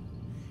you.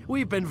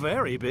 We've been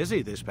very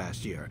busy this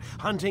past year,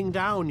 hunting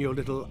down your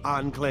little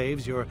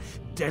enclaves, your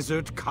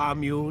desert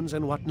communes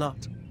and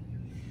whatnot.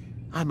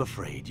 I'm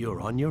afraid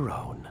you're on your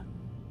own.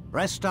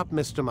 Rest up,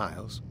 Mr.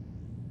 Miles.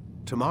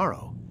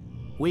 Tomorrow,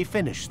 we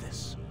finish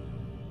this.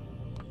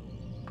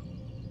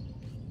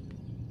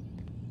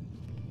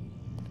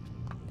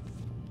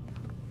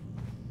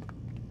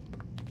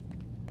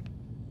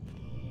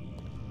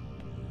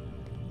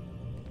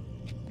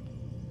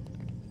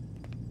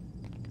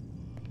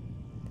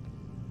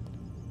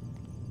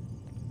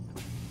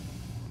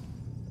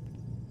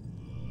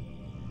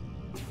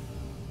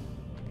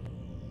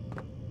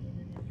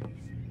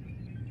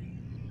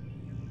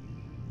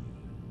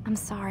 I'm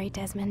sorry,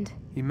 Desmond.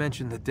 You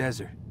mentioned the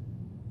desert.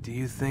 Do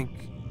you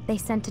think... They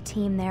sent a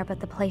team there,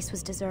 but the place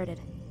was deserted.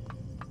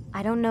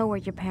 I don't know where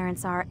your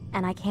parents are,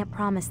 and I can't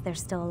promise they're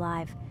still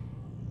alive.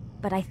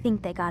 But I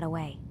think they got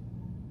away.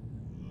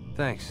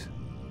 Thanks.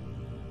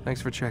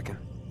 Thanks for checking.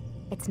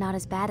 It's not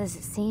as bad as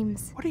it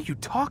seems. What are you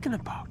talking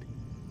about?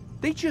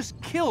 They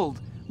just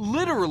killed,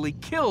 literally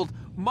killed,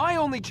 my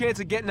only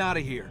chance of getting out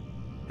of here.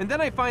 And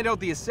then I find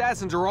out the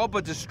assassins are all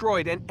but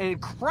destroyed,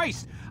 and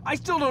Christ, I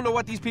still don't know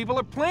what these people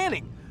are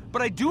planning.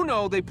 But I do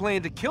know they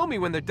plan to kill me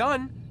when they're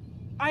done.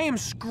 I am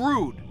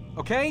screwed,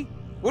 okay?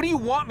 What do you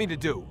want me to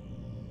do?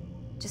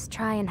 Just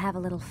try and have a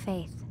little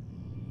faith.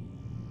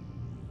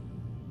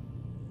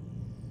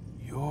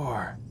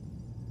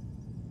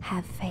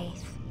 Have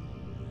faith.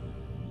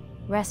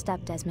 Rest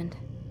up, Desmond.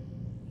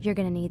 You're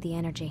gonna need the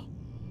energy.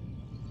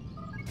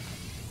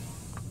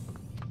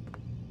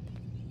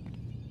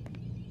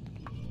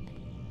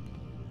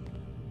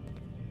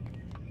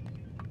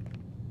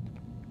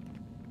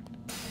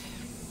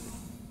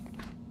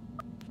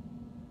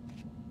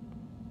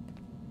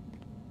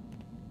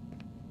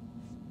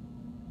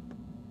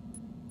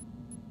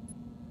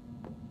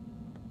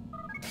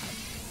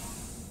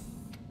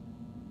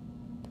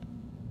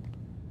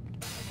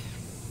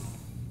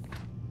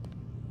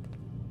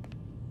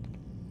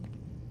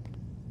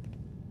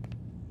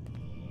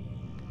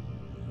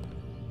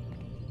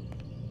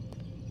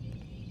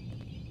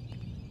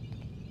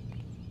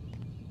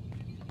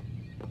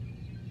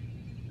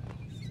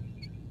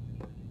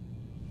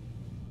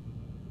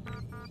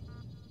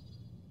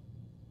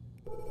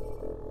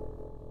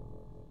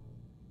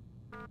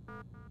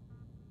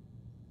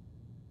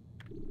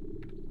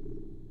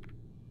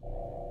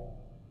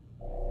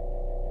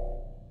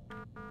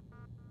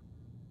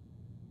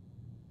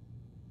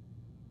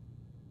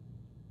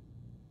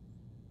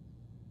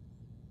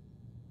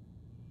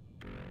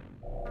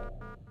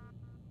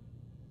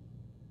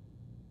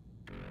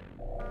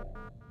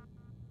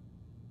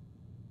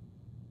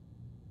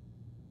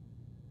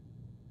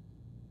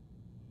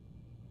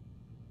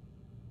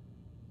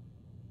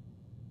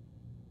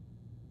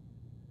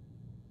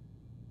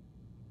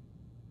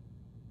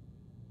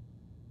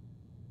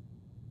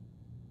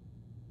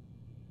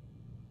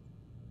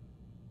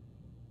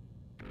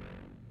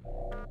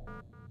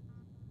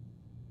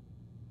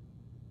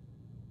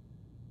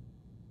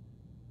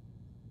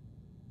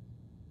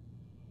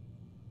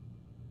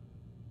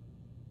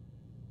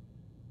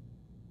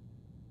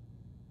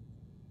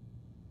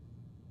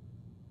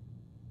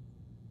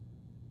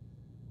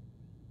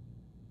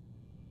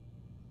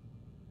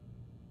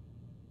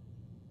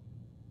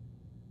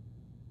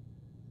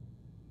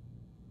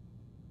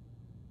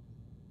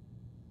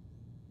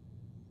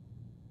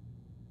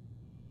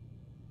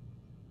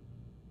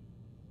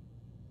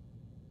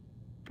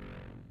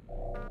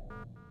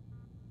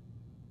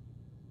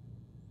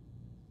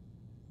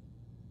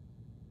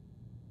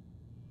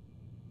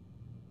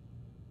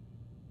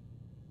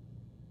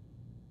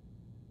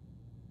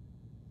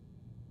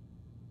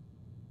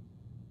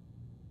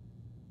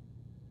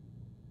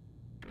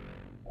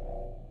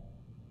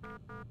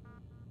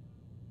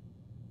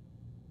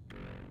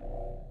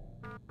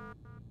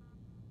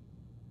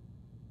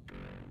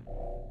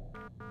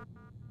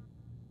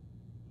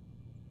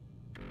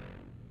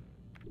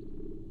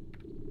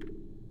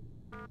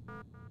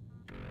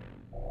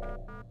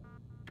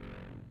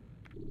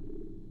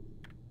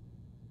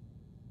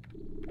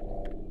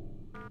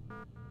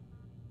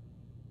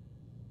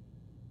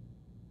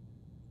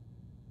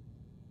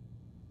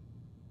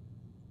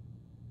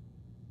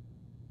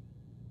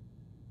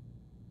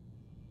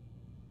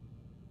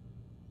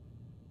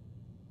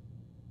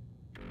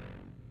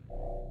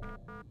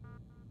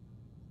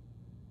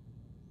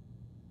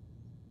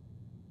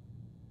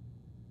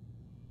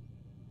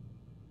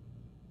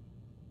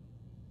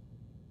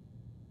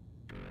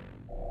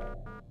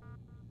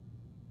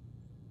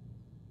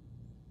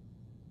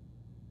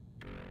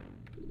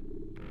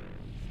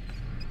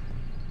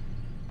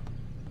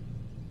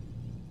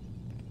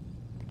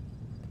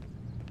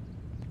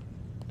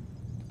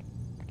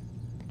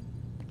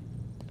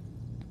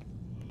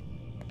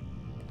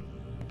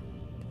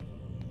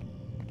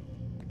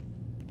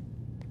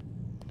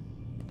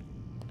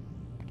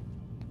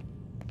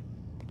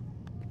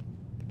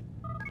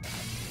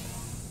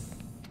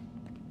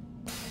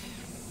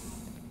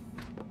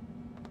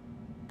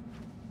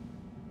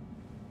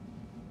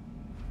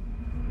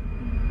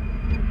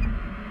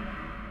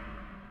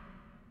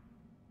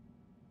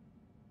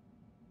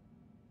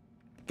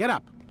 Get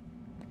up.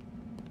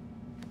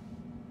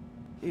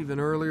 Even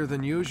earlier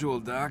than usual,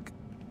 Doc.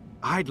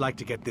 I'd like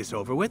to get this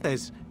over with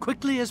as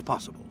quickly as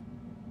possible.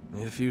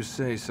 If you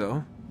say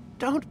so.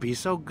 Don't be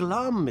so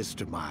glum,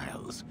 Mr.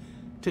 Miles.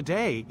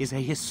 Today is a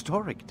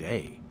historic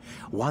day.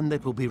 One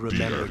that will be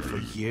remembered for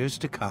years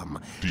to come.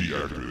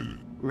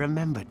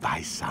 Remembered by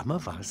some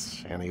of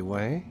us,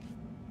 anyway.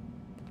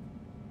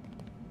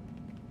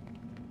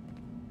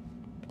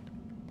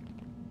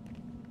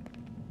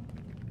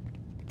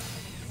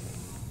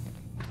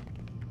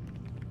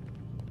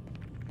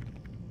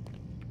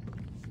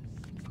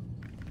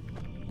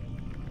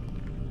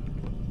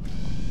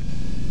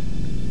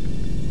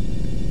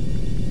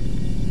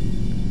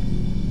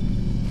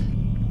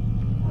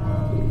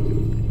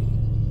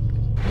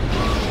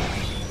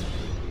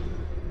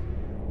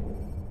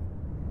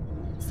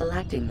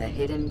 Selecting the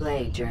hidden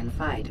blade during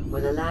fight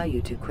will allow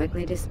you to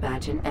quickly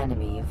dispatch an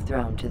enemy you've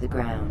thrown to the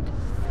ground.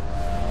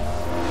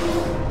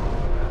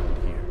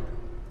 Here.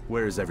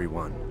 Where is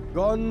everyone?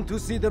 Gone to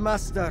see the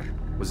Master.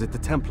 Was it the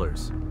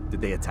Templars?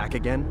 Did they attack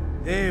again?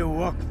 They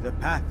walk the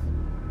path.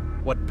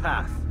 What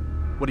path?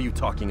 What are you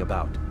talking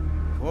about?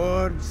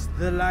 Towards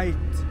the light.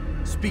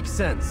 Speak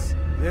sense.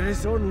 There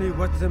is only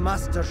what the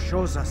Master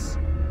shows us.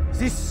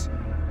 This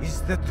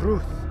is the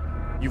truth.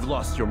 You've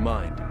lost your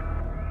mind.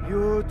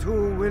 You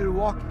too will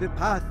walk the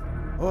path,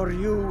 or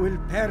you will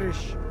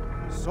perish.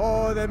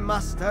 So the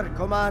Master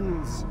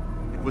commands.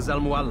 It was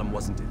Al-Mualim,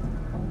 wasn't it?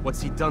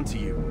 What's he done to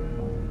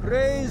you?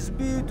 Praise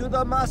be to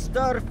the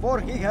Master, for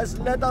he has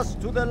led us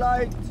to the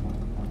light.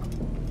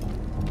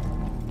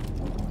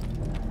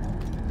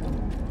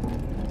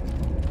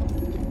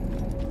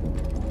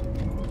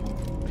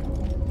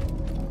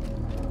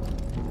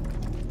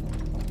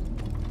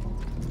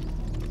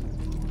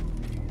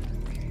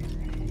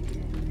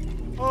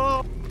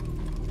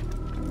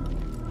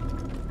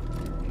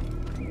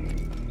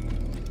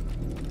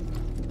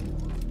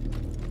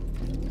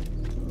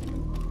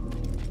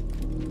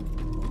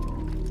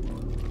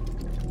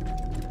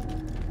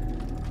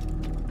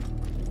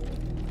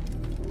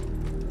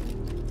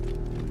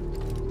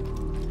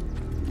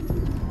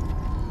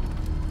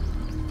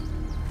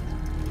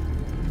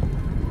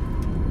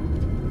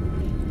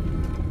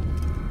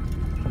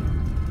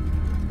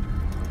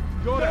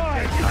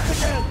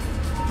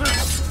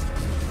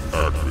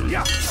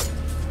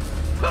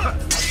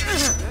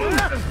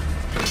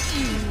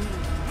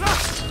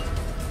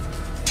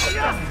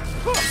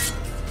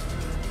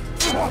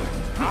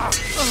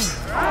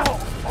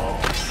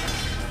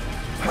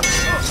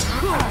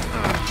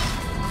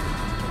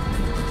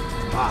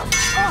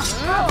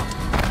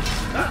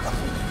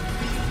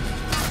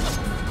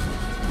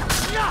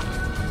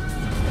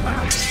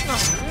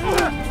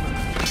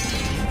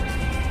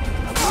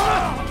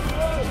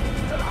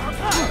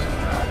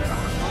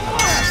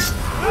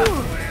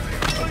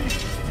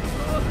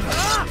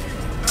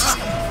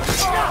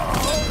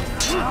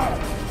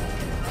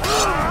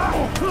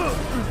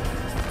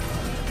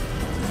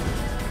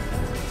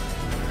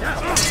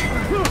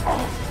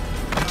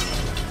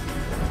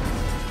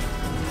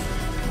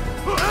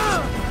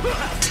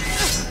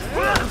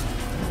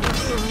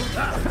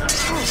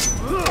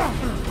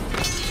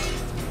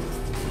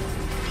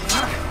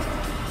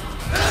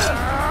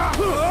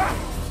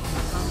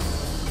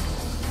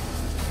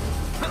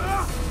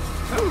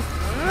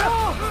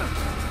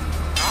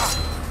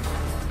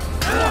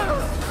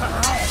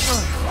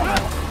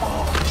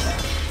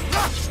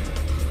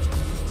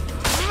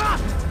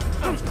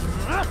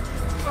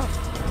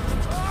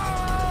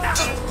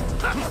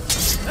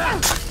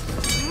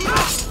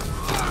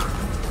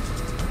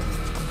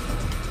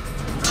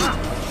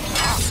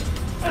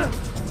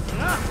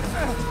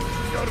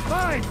 You're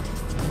mine!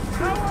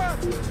 Power!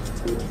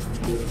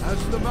 As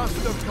the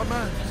Master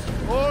commands,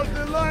 hold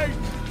the light!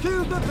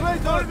 Kill the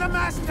traitor! For the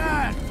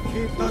Master!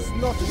 He does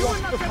not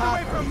walk the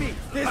path! Away from me!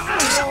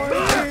 Destroy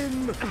him!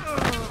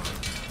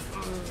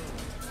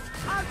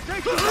 I'll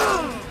take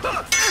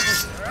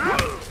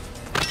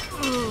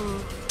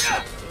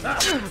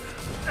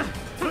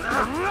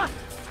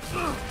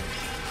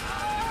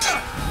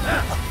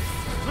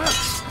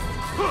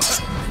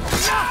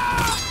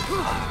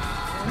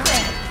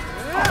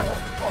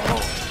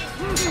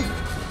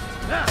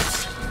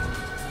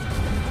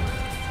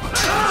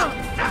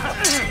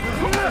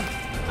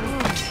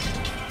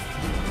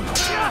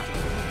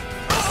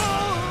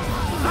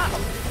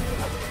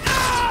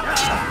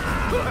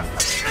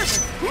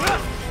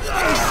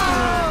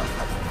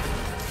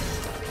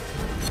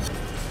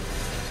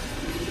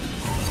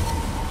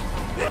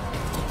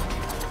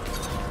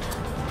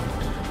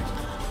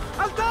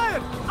Altair!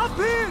 Up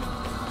here!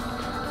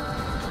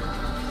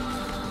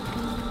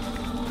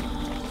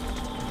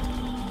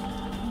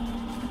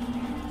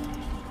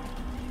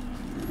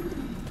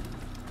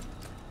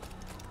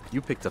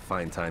 You picked a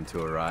fine time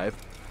to arrive.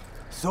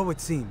 So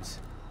it seems.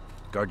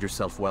 Guard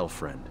yourself well,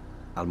 friend.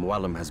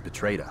 Al-Mualim has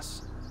betrayed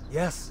us.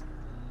 Yes.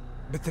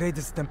 Betrayed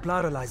his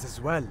Templar allies as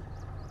well.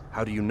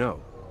 How do you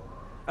know?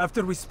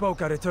 After we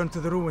spoke, I returned to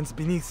the ruins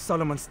beneath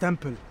Solomon's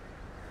temple.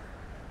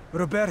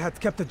 Robert had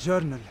kept a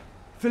journal,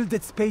 filled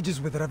its pages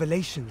with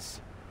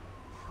revelations.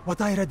 What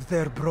I read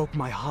there broke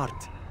my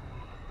heart.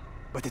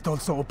 But it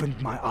also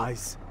opened my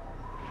eyes.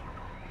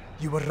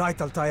 You were right,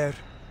 Altair.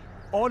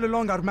 All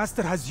along our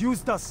master has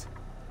used us.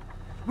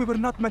 We were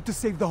not meant to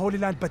save the Holy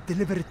Land, but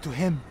deliver it to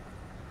him.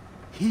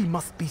 He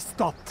must be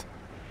stopped.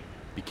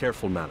 Be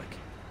careful, Malik.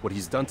 What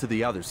he's done to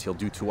the others, he'll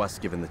do to us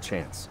given the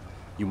chance.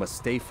 You must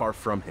stay far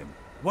from him.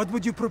 What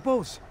would you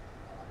propose?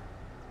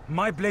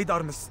 My blade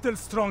arm is still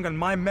strong and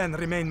my men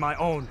remain my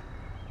own.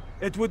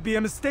 It would be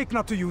a mistake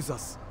not to use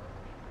us.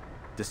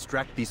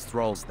 Distract these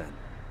thralls, then.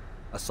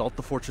 Assault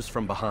the fortress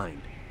from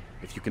behind.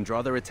 If you can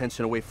draw their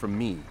attention away from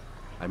me,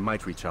 I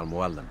might reach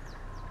Al-Mualim.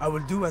 I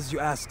will do as you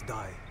ask,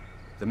 Dai.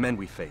 The men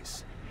we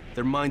face,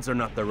 their minds are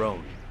not their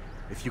own.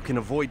 If you can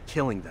avoid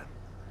killing them.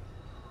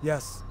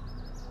 Yes.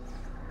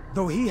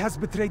 Though he has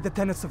betrayed the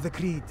tenets of the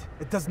Creed,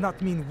 it does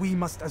not mean we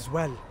must as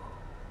well.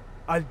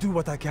 I'll do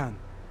what I can.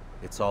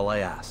 It's all I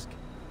ask.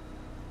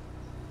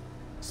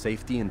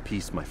 Safety and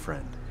peace, my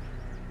friend.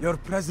 Your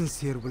presence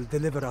here will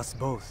deliver us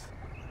both.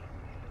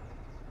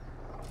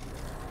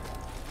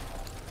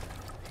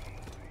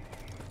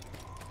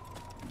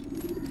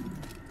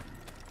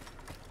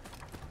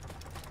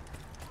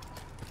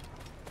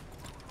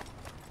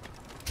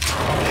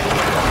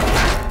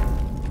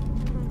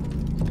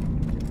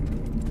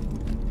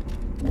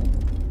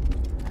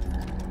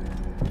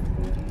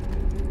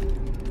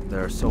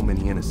 There are so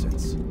many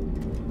innocents.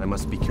 I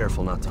must be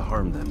careful not to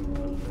harm them.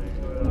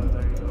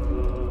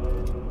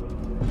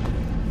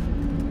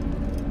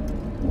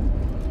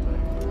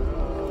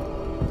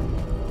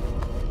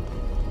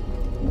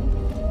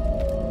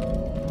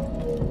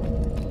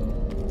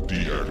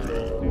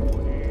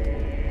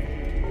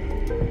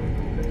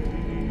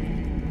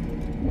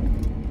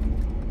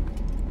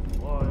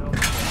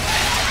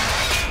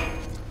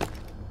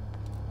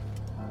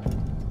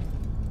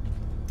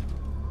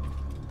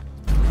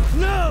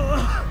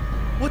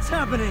 What's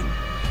happening?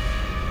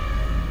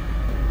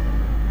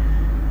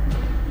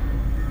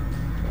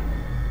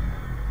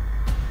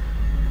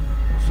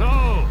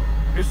 So,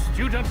 the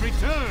student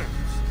returns.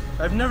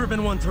 I've never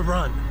been one to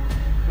run.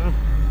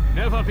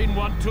 Never been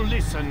one to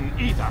listen,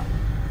 either.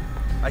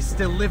 I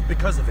still live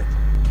because of it.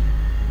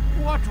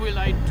 What will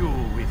I do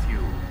with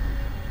you?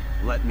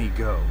 Let me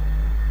go.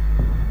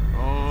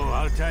 Oh,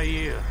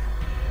 Altair.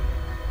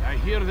 I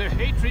hear the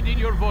hatred in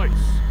your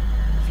voice.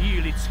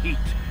 Feel its heat.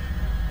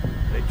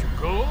 Let you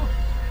go?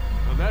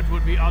 Well, that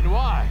would be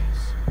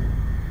unwise.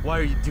 Why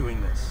are you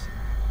doing this?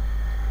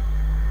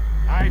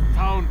 I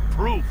found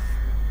proof.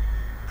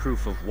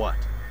 Proof of what?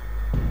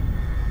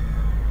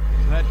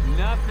 That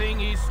nothing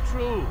is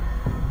true.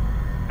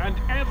 And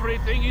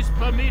everything is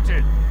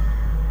permitted.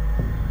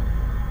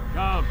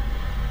 Come.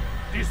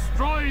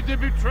 Destroy the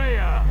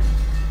betrayer.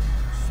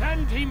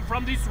 Send him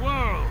from this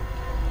world.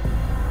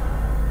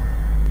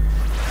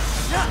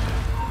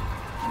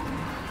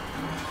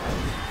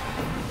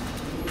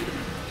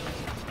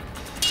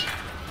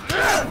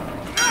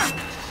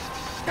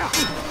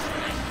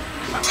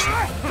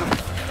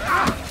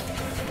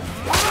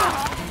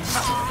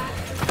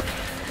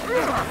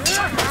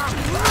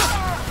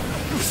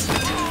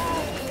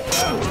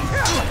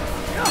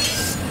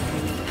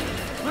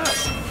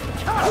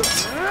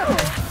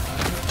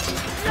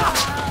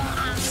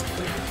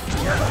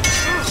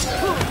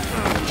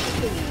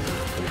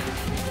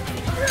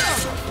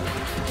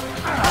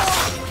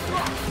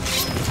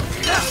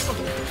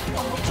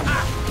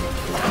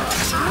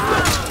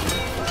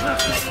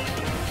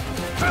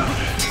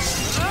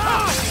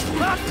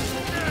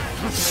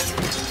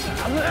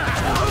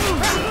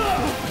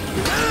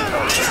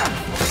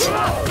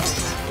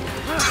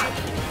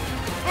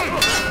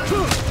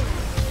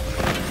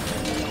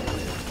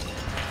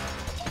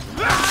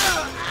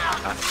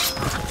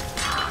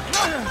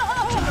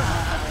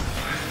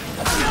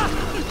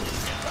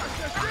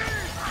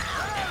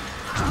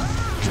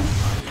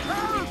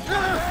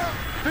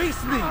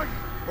 Face me!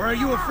 Or are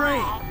you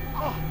afraid?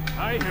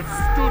 I have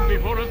stood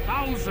before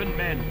 1,000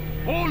 men,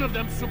 all of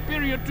them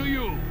superior to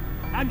you,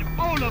 and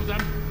all of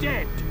them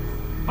dead,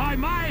 by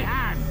my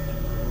hand.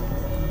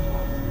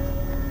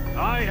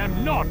 I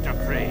am not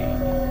afraid.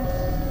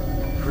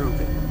 Prove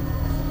it.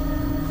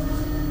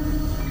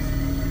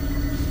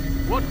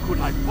 What could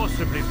I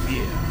possibly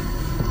fear?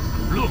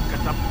 Look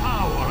at the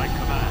power I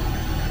command.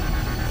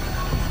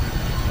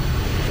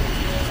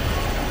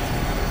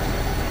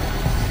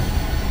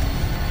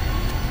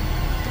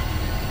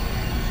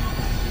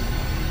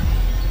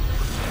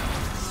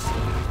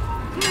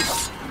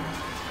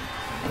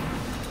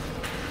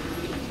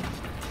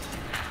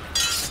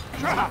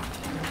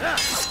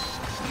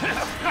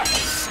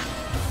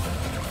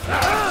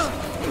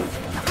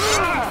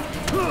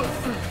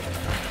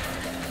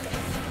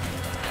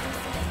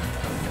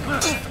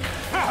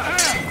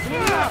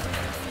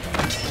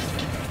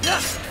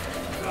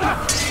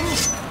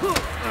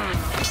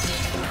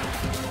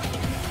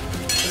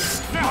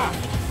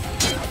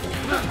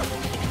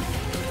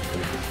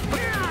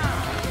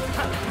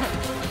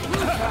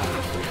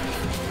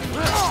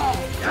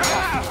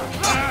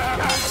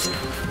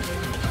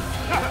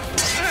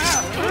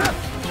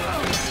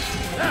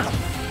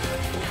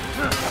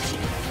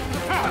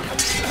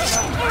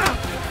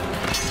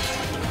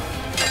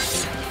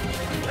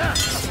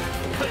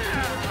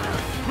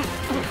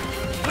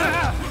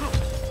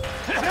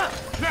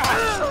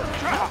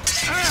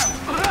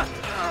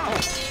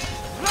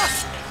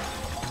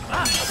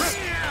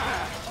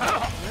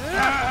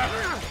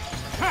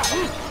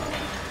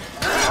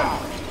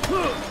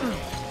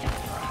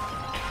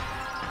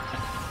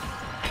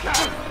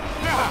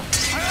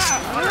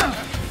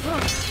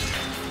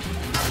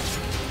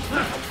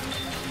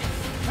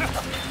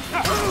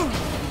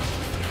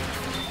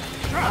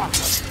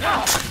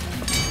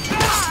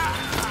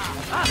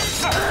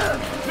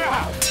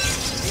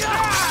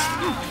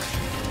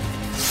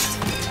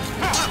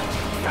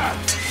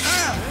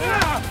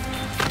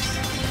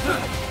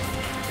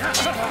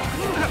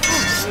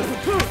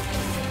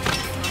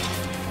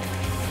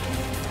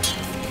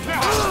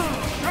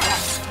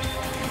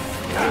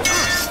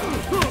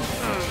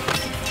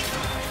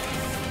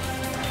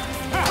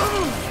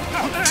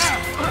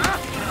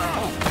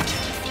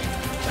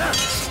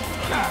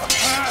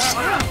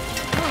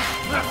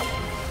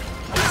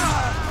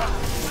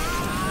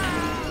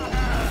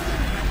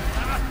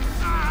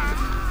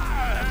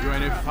 Have you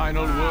any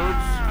final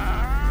words?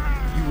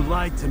 You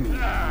lied to me.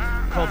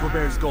 Called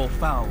Robert's goal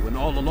foul, when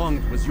all along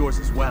it was yours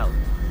as well.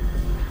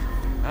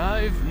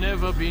 I've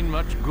never been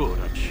much good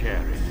at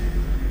sharing.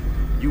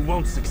 You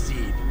won't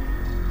succeed.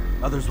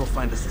 Others will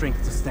find the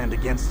strength to stand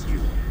against you.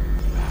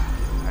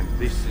 And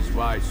this is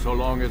why, so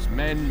long as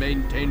men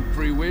maintain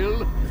free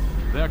will,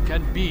 there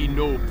can be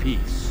no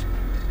peace.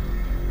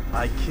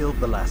 I killed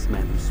the last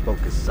man who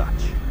spoke as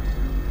such.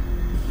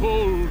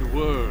 Bold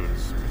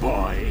words,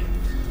 boy.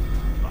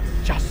 But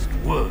just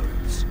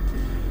words.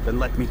 Then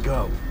let me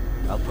go.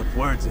 I'll put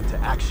words into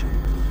action.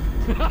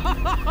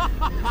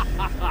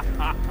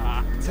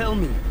 Tell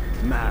me,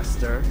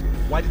 Master,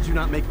 why did you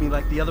not make me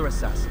like the other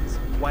assassins?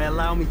 Why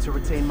allow me to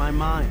retain my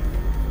mind?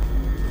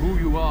 Who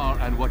you are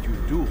and what you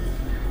do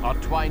are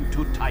twined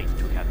too tight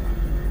together.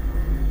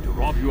 To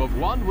rob you of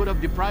one would have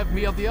deprived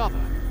me of the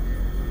other.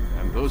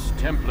 And those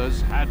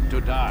Templars had to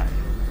die.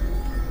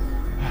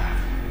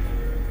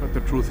 But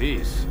the truth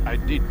is, I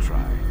did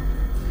try.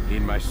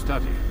 In my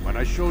study, when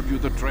I showed you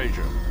the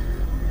treasure.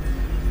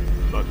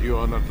 But you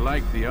are not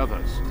like the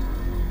others.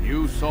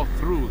 You saw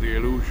through the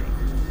illusion.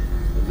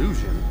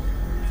 Illusion?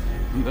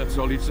 That's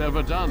all it's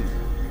ever done.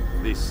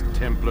 This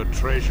Templar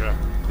treasure,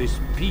 this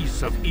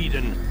piece of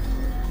Eden,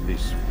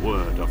 this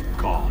word of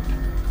God.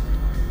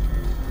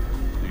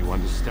 Do you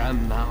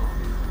understand now?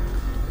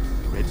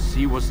 The Red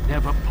Sea was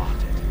never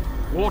parted.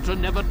 Water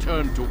never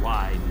turned to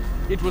wine.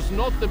 It was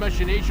not the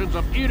machinations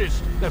of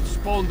Iris that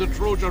spawned the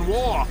Trojan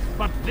War,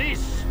 but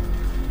this!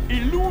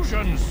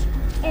 Illusions!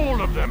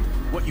 All of them!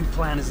 What you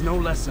plan is no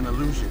less an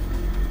illusion.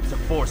 To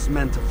force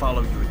men to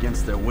follow you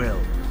against their will.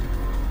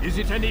 Is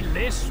it any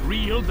less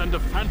real than the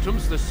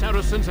phantoms the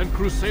Saracens and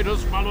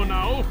Crusaders follow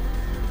now?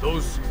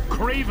 Those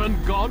craven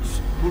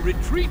gods who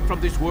retreat from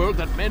this world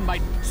that men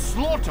might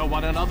slaughter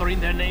one another in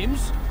their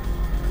names?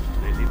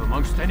 They live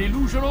amongst an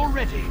illusion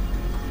already.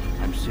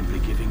 I'm simply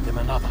giving them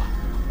another.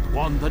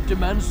 One that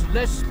demands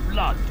less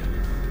blood.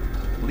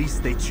 At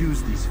least they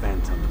choose these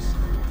phantoms.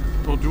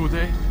 Or do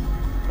they?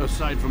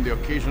 Aside from the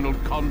occasional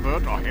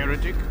convert or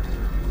heretic?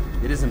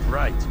 It isn't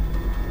right.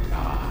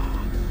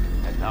 Ah,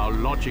 and now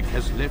logic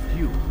has left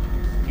you.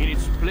 In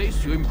its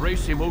place, you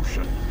embrace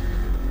emotion.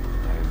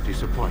 I am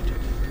disappointed.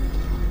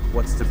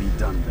 What's to be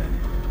done,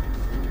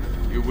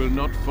 then? You will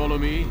not follow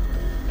me,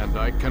 and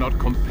I cannot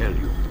compel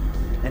you.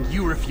 And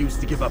you refuse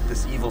to give up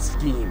this evil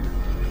scheme.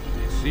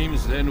 It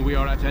seems then we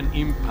are at an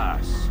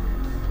impasse.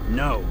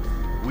 No,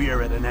 we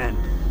are at an end.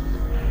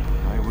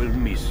 I will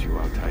miss you,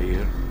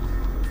 Altair.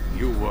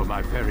 You were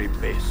my very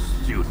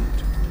best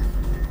student.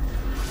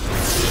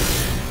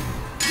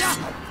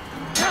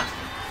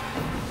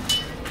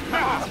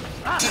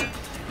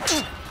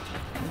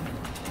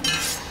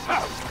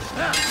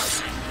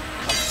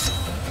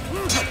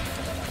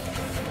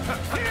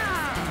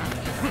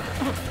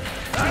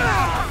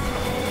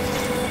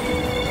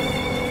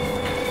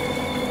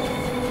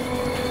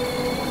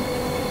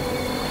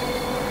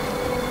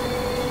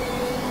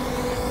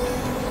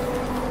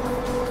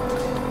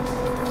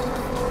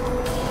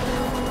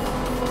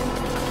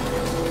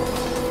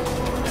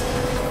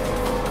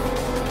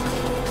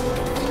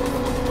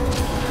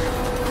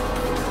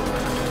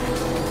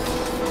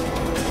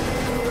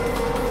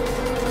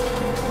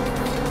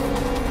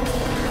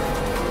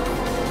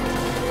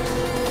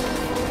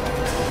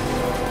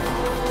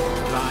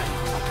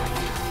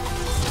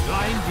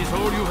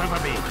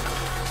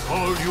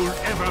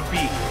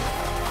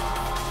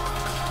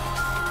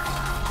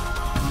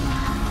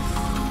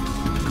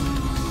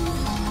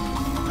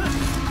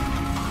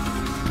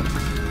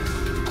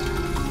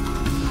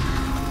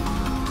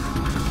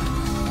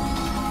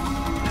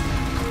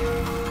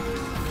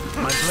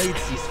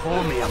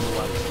 For me,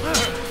 otherwise.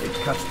 It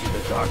cuts through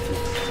the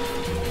darkness.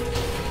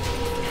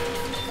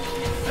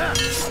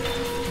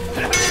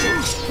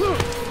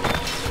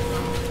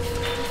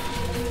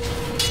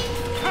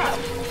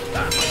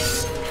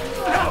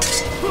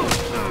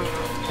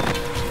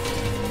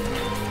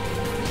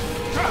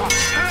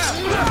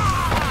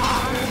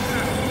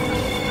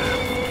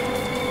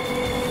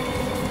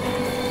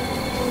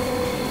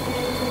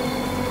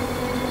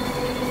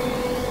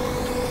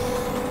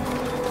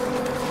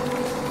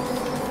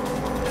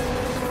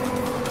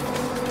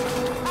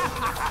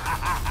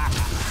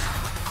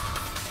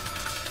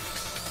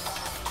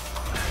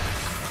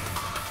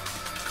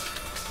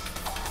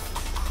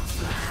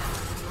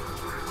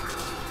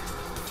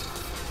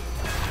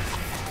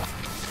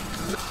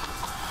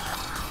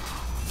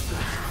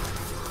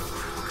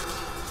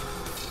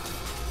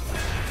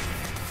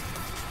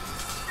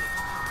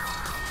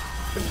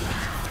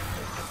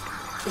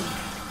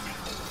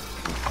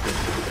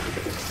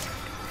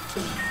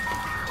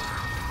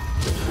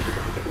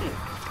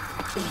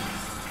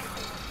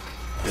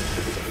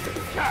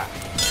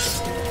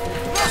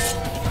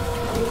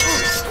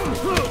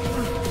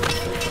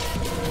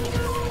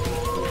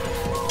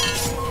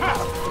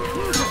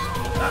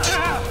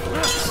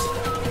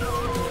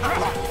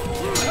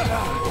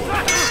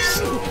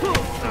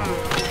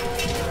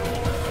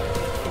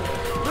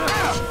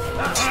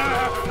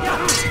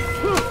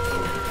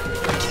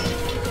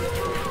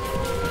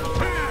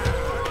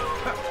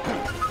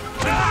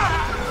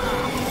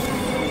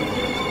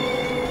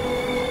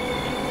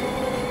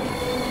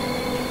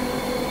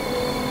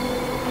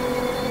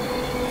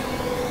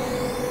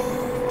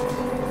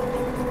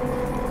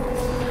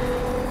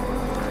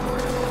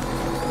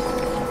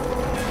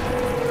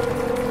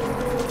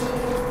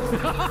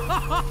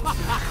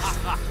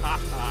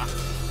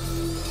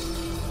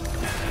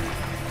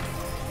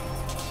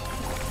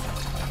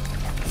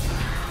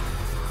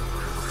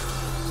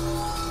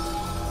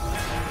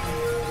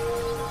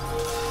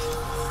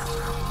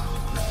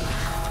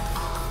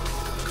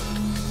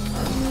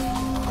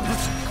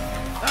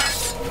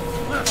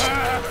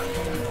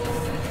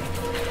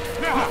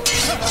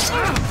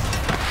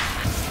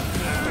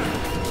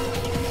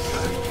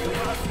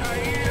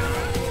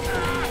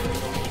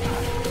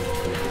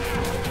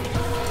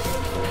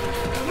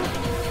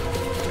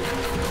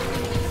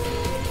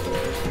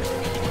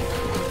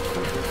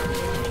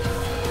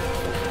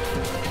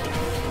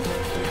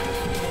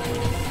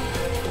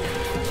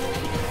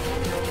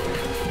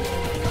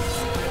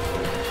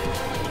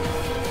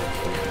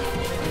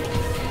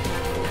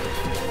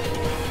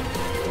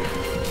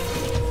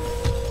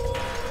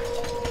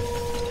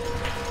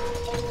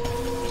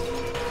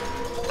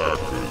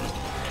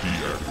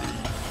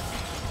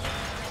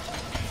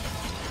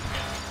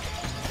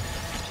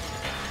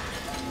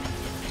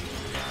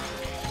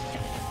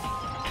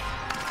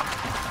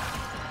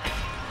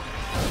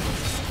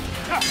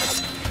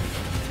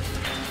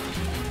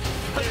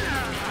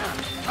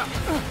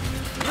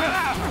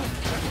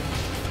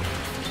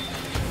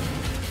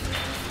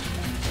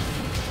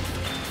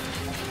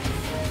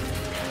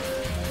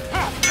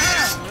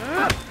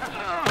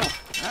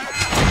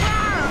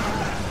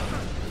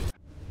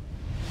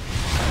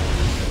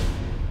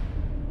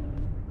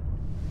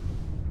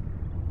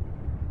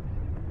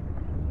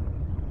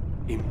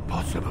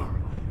 Impossible.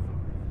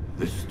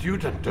 The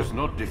student does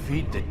not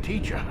defeat the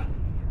teacher.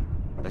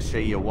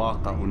 الشيء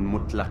واقع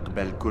مطلق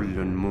بل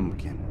كل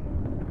ممكن.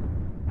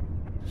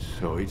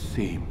 So it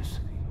seems.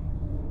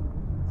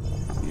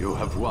 You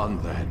have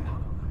won then.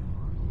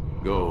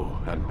 Go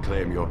and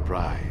claim your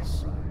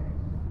prize.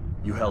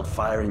 You held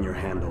fire in your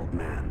hand, old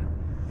man.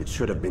 It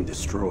should have been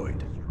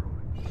destroyed.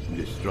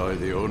 Destroy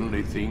the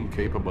only thing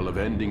capable of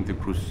ending the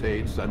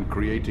Crusades and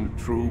creating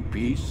true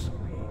peace?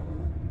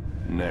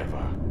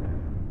 Never.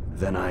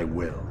 Then I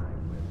will.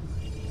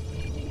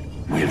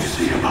 We'll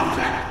see about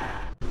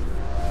that.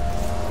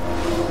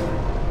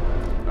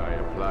 I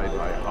applied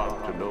my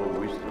heart to know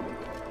wisdom,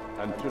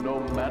 and to know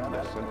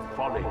madness and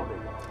folly.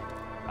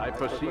 I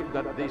perceived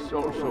that this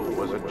also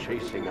was a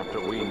chasing after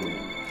wind,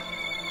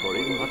 for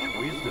in much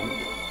wisdom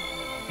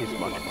is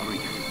much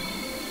grief.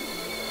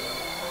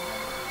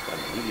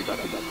 And he that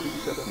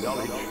increaseth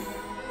knowledge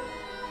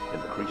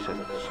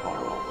increaseth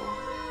sorrow.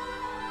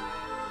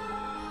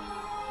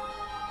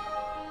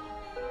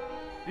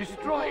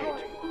 Destroy it!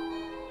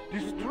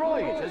 Destroy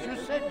it, as you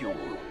said you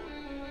would.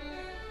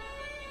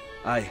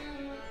 I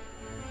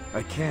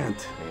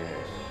can't.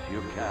 Yes,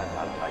 you can,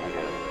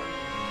 Altair.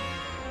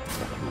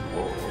 But you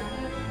won't.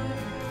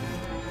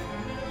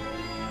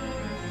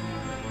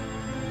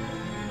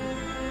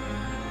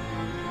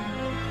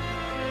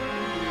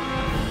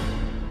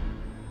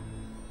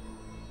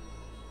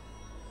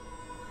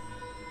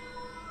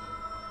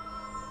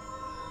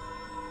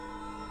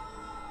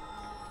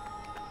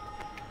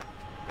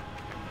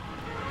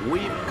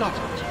 We've got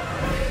it.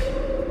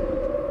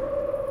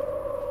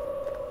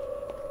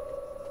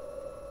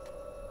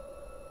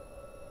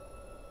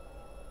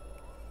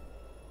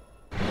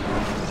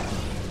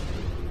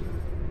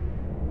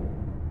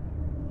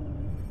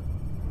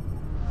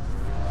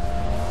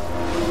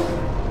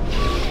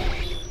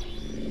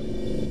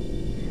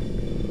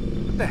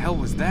 What the hell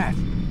was that?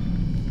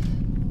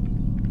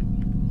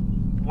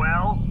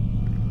 Well?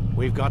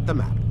 We've got the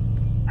map.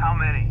 How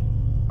many?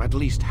 At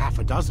least half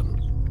a dozen.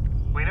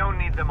 We don't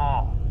need them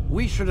all.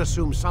 We should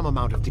assume some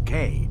amount of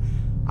decay.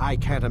 I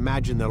can't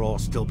imagine they'll all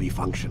still be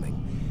functioning.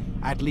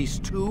 At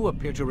least 2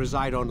 appear to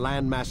reside on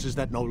land masses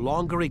that no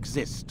longer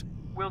exist.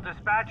 We'll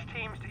dispatch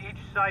teams to each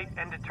site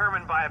and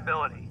determine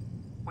viability.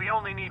 We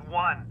only need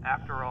 1,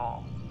 after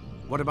all.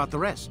 What about the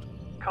rest?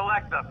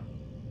 Collect them.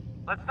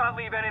 Let's not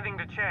leave anything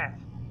to chance.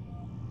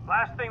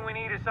 Last thing we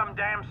need is some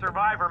damn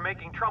survivor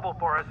making trouble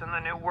for us in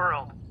the new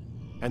world.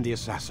 And the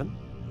assassin?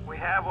 We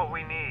have what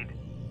we need.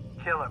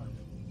 Kill him.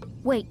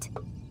 Wait.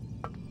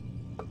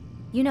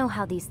 You know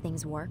how these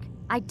things work.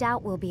 I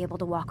doubt we'll be able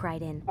to walk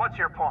right in. What's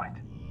your point?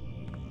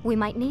 We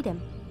might need him.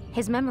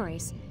 His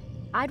memories.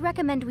 I'd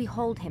recommend we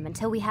hold him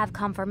until we have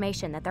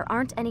confirmation that there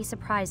aren't any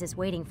surprises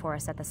waiting for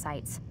us at the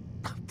sites.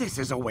 This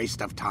is a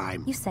waste of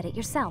time. You said it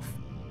yourself.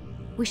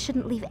 We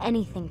shouldn't leave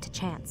anything to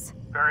chance.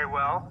 Very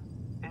well.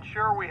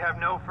 Ensure we have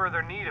no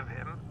further need of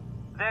him,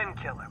 then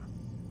kill him.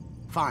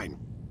 Fine.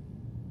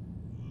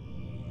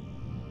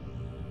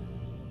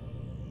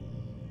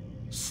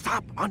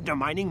 Stop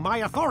undermining my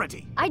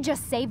authority! I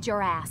just saved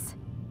your ass.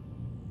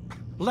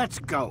 Let's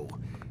go.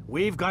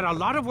 We've got a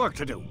lot of work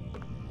to do.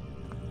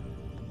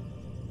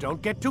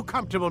 Don't get too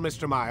comfortable,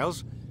 Mr.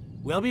 Miles.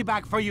 We'll be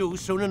back for you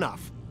soon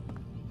enough.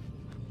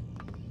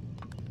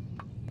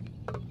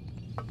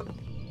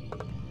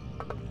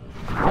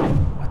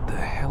 What the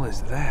hell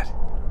is that?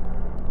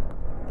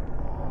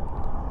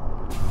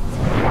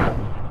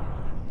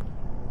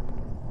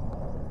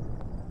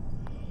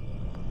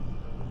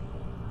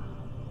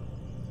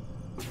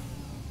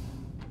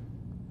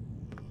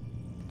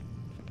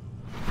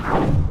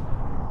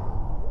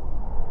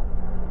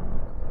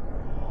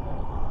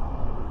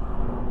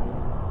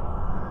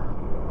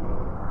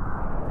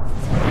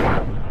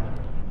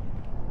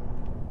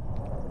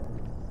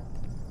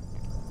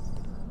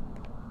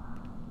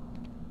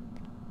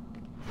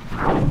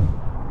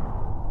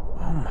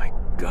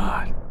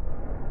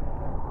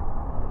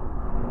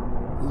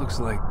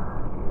 Like,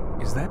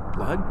 is that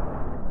blood?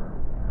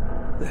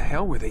 The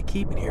hell were they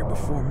keeping here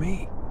before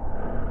me?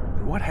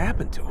 And what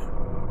happened to him?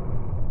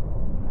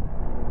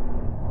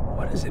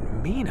 What does it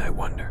mean, I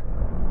wonder?